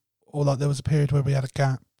 or like there was a period where we had a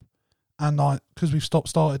gap, and like because we've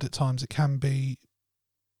started at times, it can be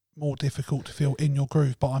more difficult to feel in your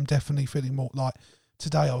groove. But I'm definitely feeling more like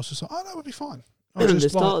today. I was just like, oh no, we'll be fine. The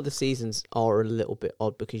start of the seasons are a little bit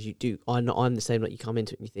odd because you do. I'm the same. Like you come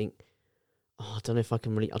into it and you think, oh, I don't know if I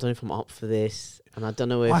can really. I don't know if I'm up for this, and I don't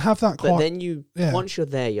know if I have that. But then once you're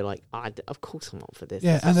there, you're like, of course I'm up for this.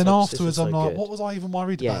 Yeah, and then afterwards, I'm like, good. what was I even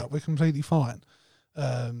worried about? We're completely fine.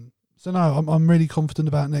 So no, I'm really confident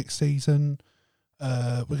about next season.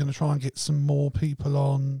 We're going to try and get some more people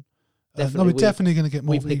on. We're definitely going to get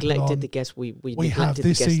more people on. We've neglected the guests. We have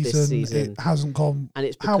this season. It hasn't gone and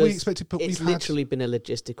it's how we expected, but it's literally been a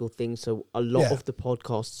logistical thing. So a lot of the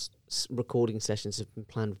podcasts recording sessions have been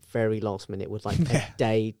planned very last minute with like a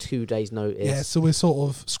day, 2 days notice. Yeah, so we're sort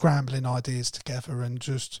of scrambling ideas together and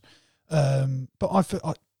just. But I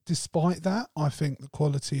feel, despite that, I think the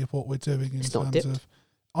quality of what we're doing in terms of,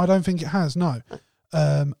 I don't think it has. No,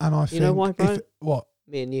 and I think you know why, bro? What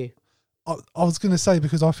me and you. I was going to say,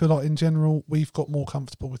 because I feel like in general we've got more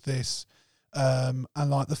comfortable with this, and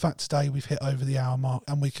like the fact today we've hit over the hour mark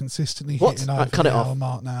and we're consistently hitting over the hour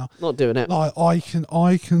mark now. Not doing it. Like I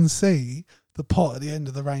can see the pot at the end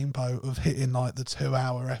of the rainbow of hitting like the 2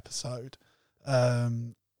 hour episode.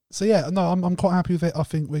 So yeah, no, I'm quite happy with it. I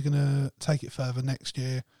think we're going to take it further next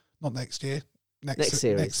year. Not next year. Next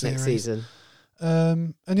season.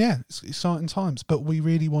 And yeah, it's exciting times. But we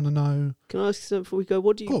really want to know. Can I ask something before we go?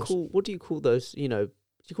 What do you call those? Do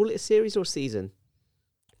you call it a series or a season?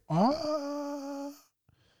 Well,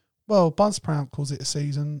 Buzzsprout calls it a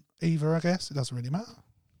season. Either, I guess it doesn't really matter.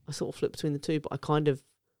 I sort of flip between the two, but I kind of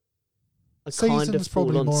Season's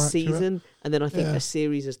fall on more season, accurate. And then I think a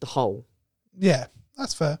series as the whole. Yeah,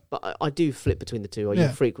 that's fair. But I do flip between the two. Or you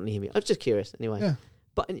frequently hear me. I'm just curious, anyway. Yeah.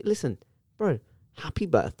 But listen, bro. Happy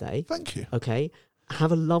birthday. Thank you. Okay.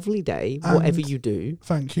 Have a lovely day, whatever you do.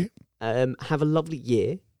 Thank you. Have a lovely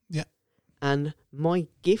year. Yeah. And my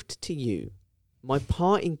gift to you, my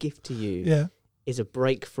parting gift to you is a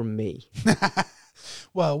break from me.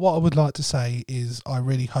 Well, what I would like to say is I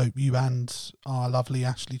really hope you and our lovely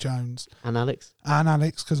Ashley Jones and Alex,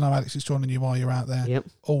 because I know Alex is joining you while you're out there, yep.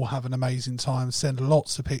 all have an amazing time. Send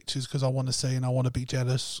lots of pictures because I want to see and I want to be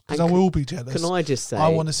jealous because I will be jealous. Can I just say, I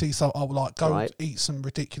want to see some. I will go eat some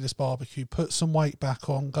ridiculous barbecue, put some weight back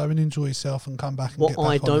on, go and enjoy yourself, and come back and get back on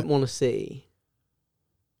it. What I don't want to see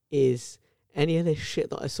is any of this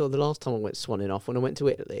shit that I saw the last time I went swanning off when I went to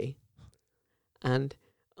Italy, and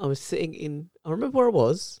I was sitting in. I remember where I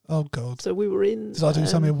was. Oh God! So we were in. Did I do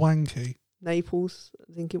something wanky? Naples,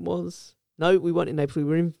 I think it was. No, we weren't in Naples.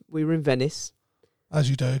 We were in Venice. As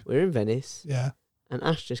you do. We were in Venice. Yeah. And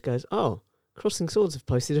Ash just goes, "Oh, Crossing Swords have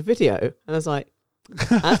posted a video," and I was like,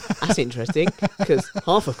 "That's interesting because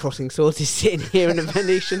half of Crossing Swords is sitting here in a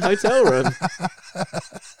Venetian hotel room."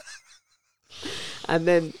 And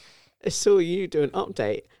then I saw you do an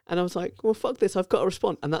update, and I was like, "Well, fuck this! I've got to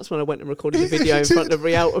respond." And that's when I went and recorded the video in front of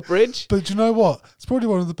Rialto Bridge. But do you know what? It's probably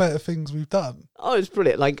one of the better things we've done. Oh, it's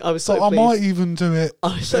brilliant! Like I was so I pleased. might even do it.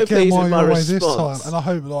 I was so again pleased while with my you're away response. this time, and I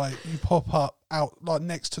hope like you pop up out like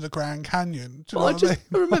next to the Grand Canyon. Do you know what I mean?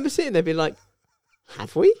 I remember sitting there being like,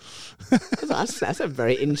 "Have we?" I was like, that's a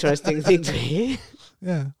very interesting thing to hear.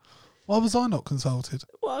 Yeah. Why was I not consulted?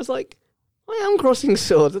 Well, I was like, I am Crossing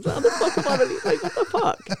Swords. What the fuck am I really, like, what the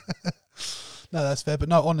fuck? No, that's fair. But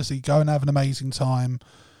no, honestly, go and have an amazing time.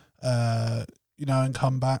 You know, and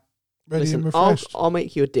come back ready and refreshed. I'll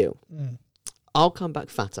make you a deal. Mm. I'll come back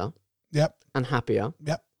fatter. Yep. And happier.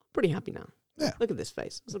 Yep. Pretty happy now. Yeah. Look at this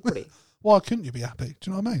face. It's pretty. Why couldn't you be happy?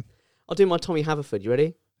 Do you know what I mean? I'll do my Tommy Haverford. You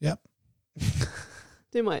ready? Yep.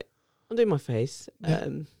 I'll do my face. Yep.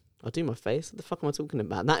 I'll do my face. What the fuck am I talking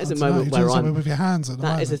about? That is I a don't know, moment you're doing where something with your hands at the That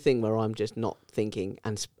moment. is a thing where I'm just not thinking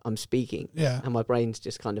and I'm speaking. Yeah. And my brain's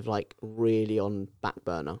just kind of like really on back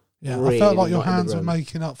burner. Yeah. Really I felt like your not in the hands were room.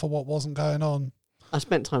 making up for what wasn't going on. I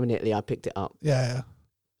spent time in Italy. I picked it up. Yeah.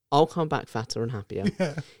 I'll come back fatter and happier.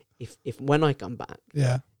 Yeah. If when I come back,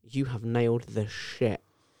 Yeah. you have nailed the shit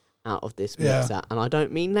out of this Yeah. mixer. And I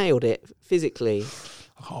don't mean nailed it physically.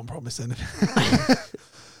 I can't promise anything.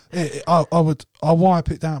 I would. I'll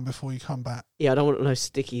wipe it down before you come back. Yeah, I don't want no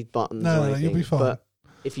sticky buttons No, or no, anything. you'll be fine. But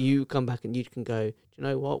if you come back and you can go, do you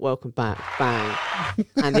know what? Welcome back. Bang.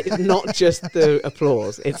 And it's not just the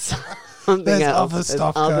applause. It's something There's else. other There's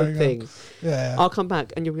stuff other going on. things. Yeah. I'll come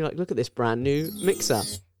back and you'll be like, look at this brand new mixer.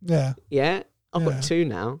 Yeah. Yeah? I've Yeah. got two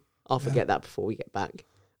now. I'll Yeah. forget that before we get back.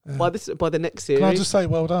 Yeah. By the next series. Can I just say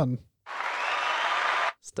well done?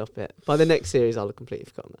 Stop it. By the next series, I'll have completely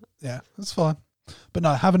forgotten that. Yeah, that's fine. But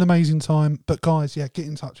no, have an amazing time. But guys, yeah, get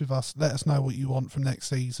in touch with us. Let us know what you want from next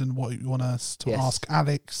season, what you want us to Yes. ask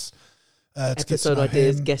Alex. To get to Episode know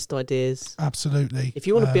ideas, him. guest ideas. Absolutely. If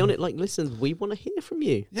you want to be on it, like, listen, we want to hear from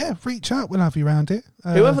you. Yeah, reach out. We'll have you around it.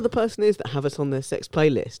 Whoever the person is that have us on their sex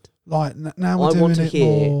playlist. Like now we're I doing want to it hear-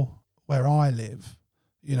 more where I live.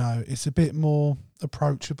 You know, it's a bit more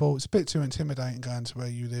approachable. It's a bit too intimidating going to where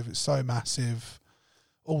you live. It's so massive.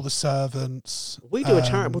 All the servants. We do a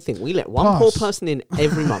charitable thing. We let one poor plus- person in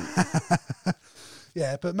every month.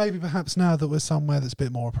 Yeah, but maybe perhaps now that we're somewhere that's a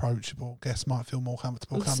bit more approachable, guests might feel more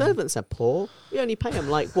comfortable And the coming. servants are poor. We only pay them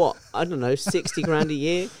like what? I don't know, 60 grand a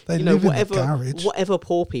year. They you know, live in the whatever, garage. whatever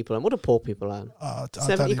poor people earn. What do poor people earn? I don't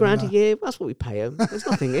 70 even grand know. a year. That's what we pay them. It's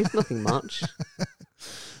nothing. It's nothing much.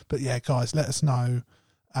 But yeah, guys, let us know.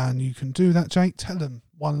 And you can do that, Jake. Tell them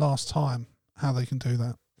one last time how they can do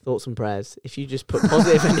that. Thoughts and prayers. If you just put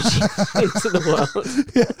positive energy into the world.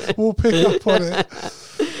 Yeah, we'll pick up on it.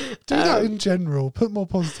 Do that in general. Put more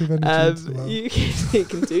positive energy into the world. You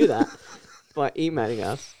can do that by emailing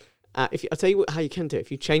us. I'll tell you how you can do it. If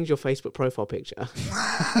you change your Facebook profile picture,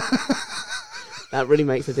 that really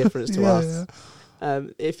makes a difference to us. Yeah.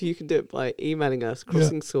 If you can do it by emailing us,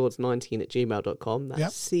 crossingswords19@gmail.com.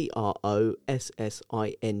 That's Yep.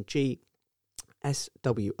 CROSSING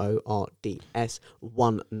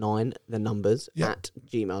SWORDS19, the numbers, Yep. at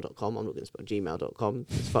gmail.com. I'm not going to spell gmail.com.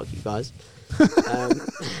 Fuck you guys.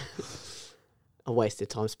 I wasted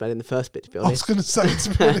time spelling the first bit, to be I was honest. going to say,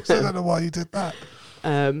 to be honest, I don't know why you did that.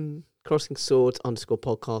 Crossing Swords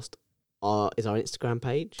 _podcast is our Instagram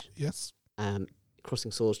page. Yes.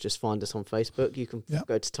 Crossing Swords, just find us on Facebook. You can Yep.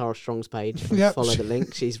 go to Tara Strong's page and Yep. follow the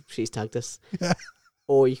link. She's tagged us. Yeah.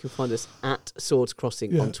 Or you can find us at Swords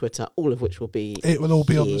Crossing Yeah. on Twitter, all of which will be It will all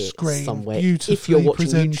be on the here screen, somewhere. beautifully If you're watching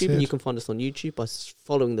presented. YouTube, you can find us on YouTube by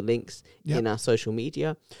following the links Yep. in our social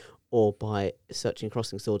media, or by searching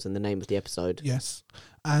Crossing Swords and the name of the episode. Yes.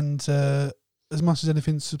 And as much as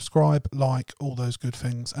anything, subscribe, like, all those good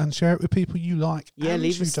things. And share it with people you like Yeah, and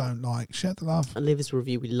leave who us- don't like. Share the love. And leave us a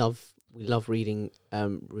review. We love reading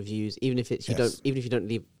reviews, even if it's Yes. even if you don't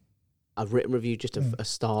leave a written review, just a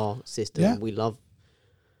star system. Yeah.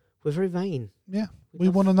 We're very vain. Yeah. We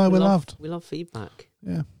want to know we're loved. We love feedback.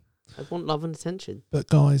 Yeah. I want love and attention. But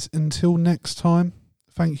guys, until next time,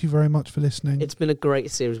 thank you very much for listening. It's been a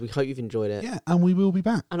great series. We hope you've enjoyed it. Yeah, and we will be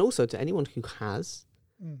back. And also to anyone who has,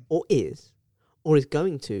 or is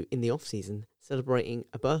going to in the off season celebrating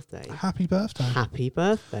a birthday. Happy birthday. Happy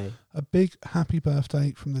birthday. A big happy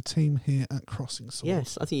birthday from the team here at Crossing Swords.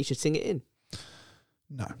 Yes, I think you should sing it in.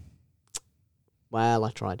 No. Well,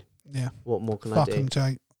 I tried. Yeah. What more can Fuck I do? them,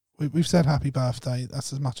 Jake. we've said happy birthday.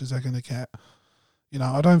 That's as much as they're going to get. You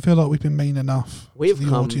know, I don't feel like we've been mean enough to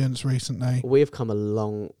the audience recently. We have come a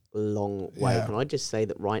long way. Yeah. Can I just say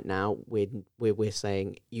that right now we're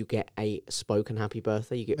saying you get a spoken happy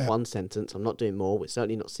birthday. You get one sentence. I'm not doing more. We're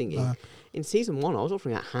certainly not singing. No. In season 1, I was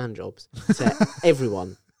offering out hand jobs to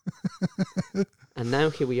everyone. And now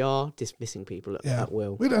here we are dismissing people at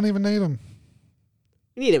will. We don't even need them.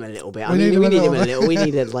 We need him a little bit. We need him a little. We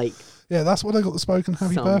need it like... Yeah, that's why they got the spoken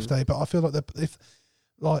happy birthday. But I feel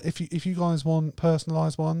like if you guys want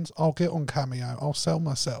personalised ones, I'll get on Cameo. I'll sell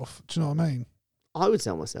myself. Do you know what I mean? I would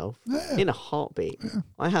sell myself in a heartbeat. Yeah.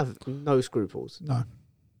 I have no scruples. No.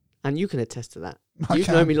 And you can attest to that. You've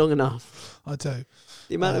known me long enough. I do.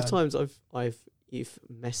 The amount of times you've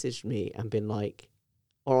messaged me and been like,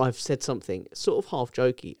 or I've said something sort of half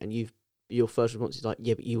jokey, and your first response is like,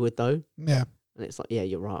 yeah, but you would though. Yeah. And it's like, yeah,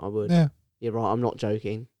 you're right, I would. Yeah. You're right, I'm not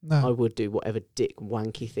joking. No. I would do whatever dick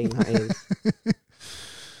wanky thing that is.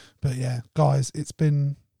 But yeah, guys, it's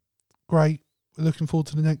been great. We're looking forward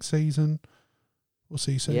to the next season. We'll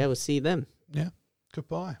see you soon. Yeah, we'll see them. Yeah.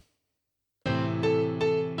 Goodbye.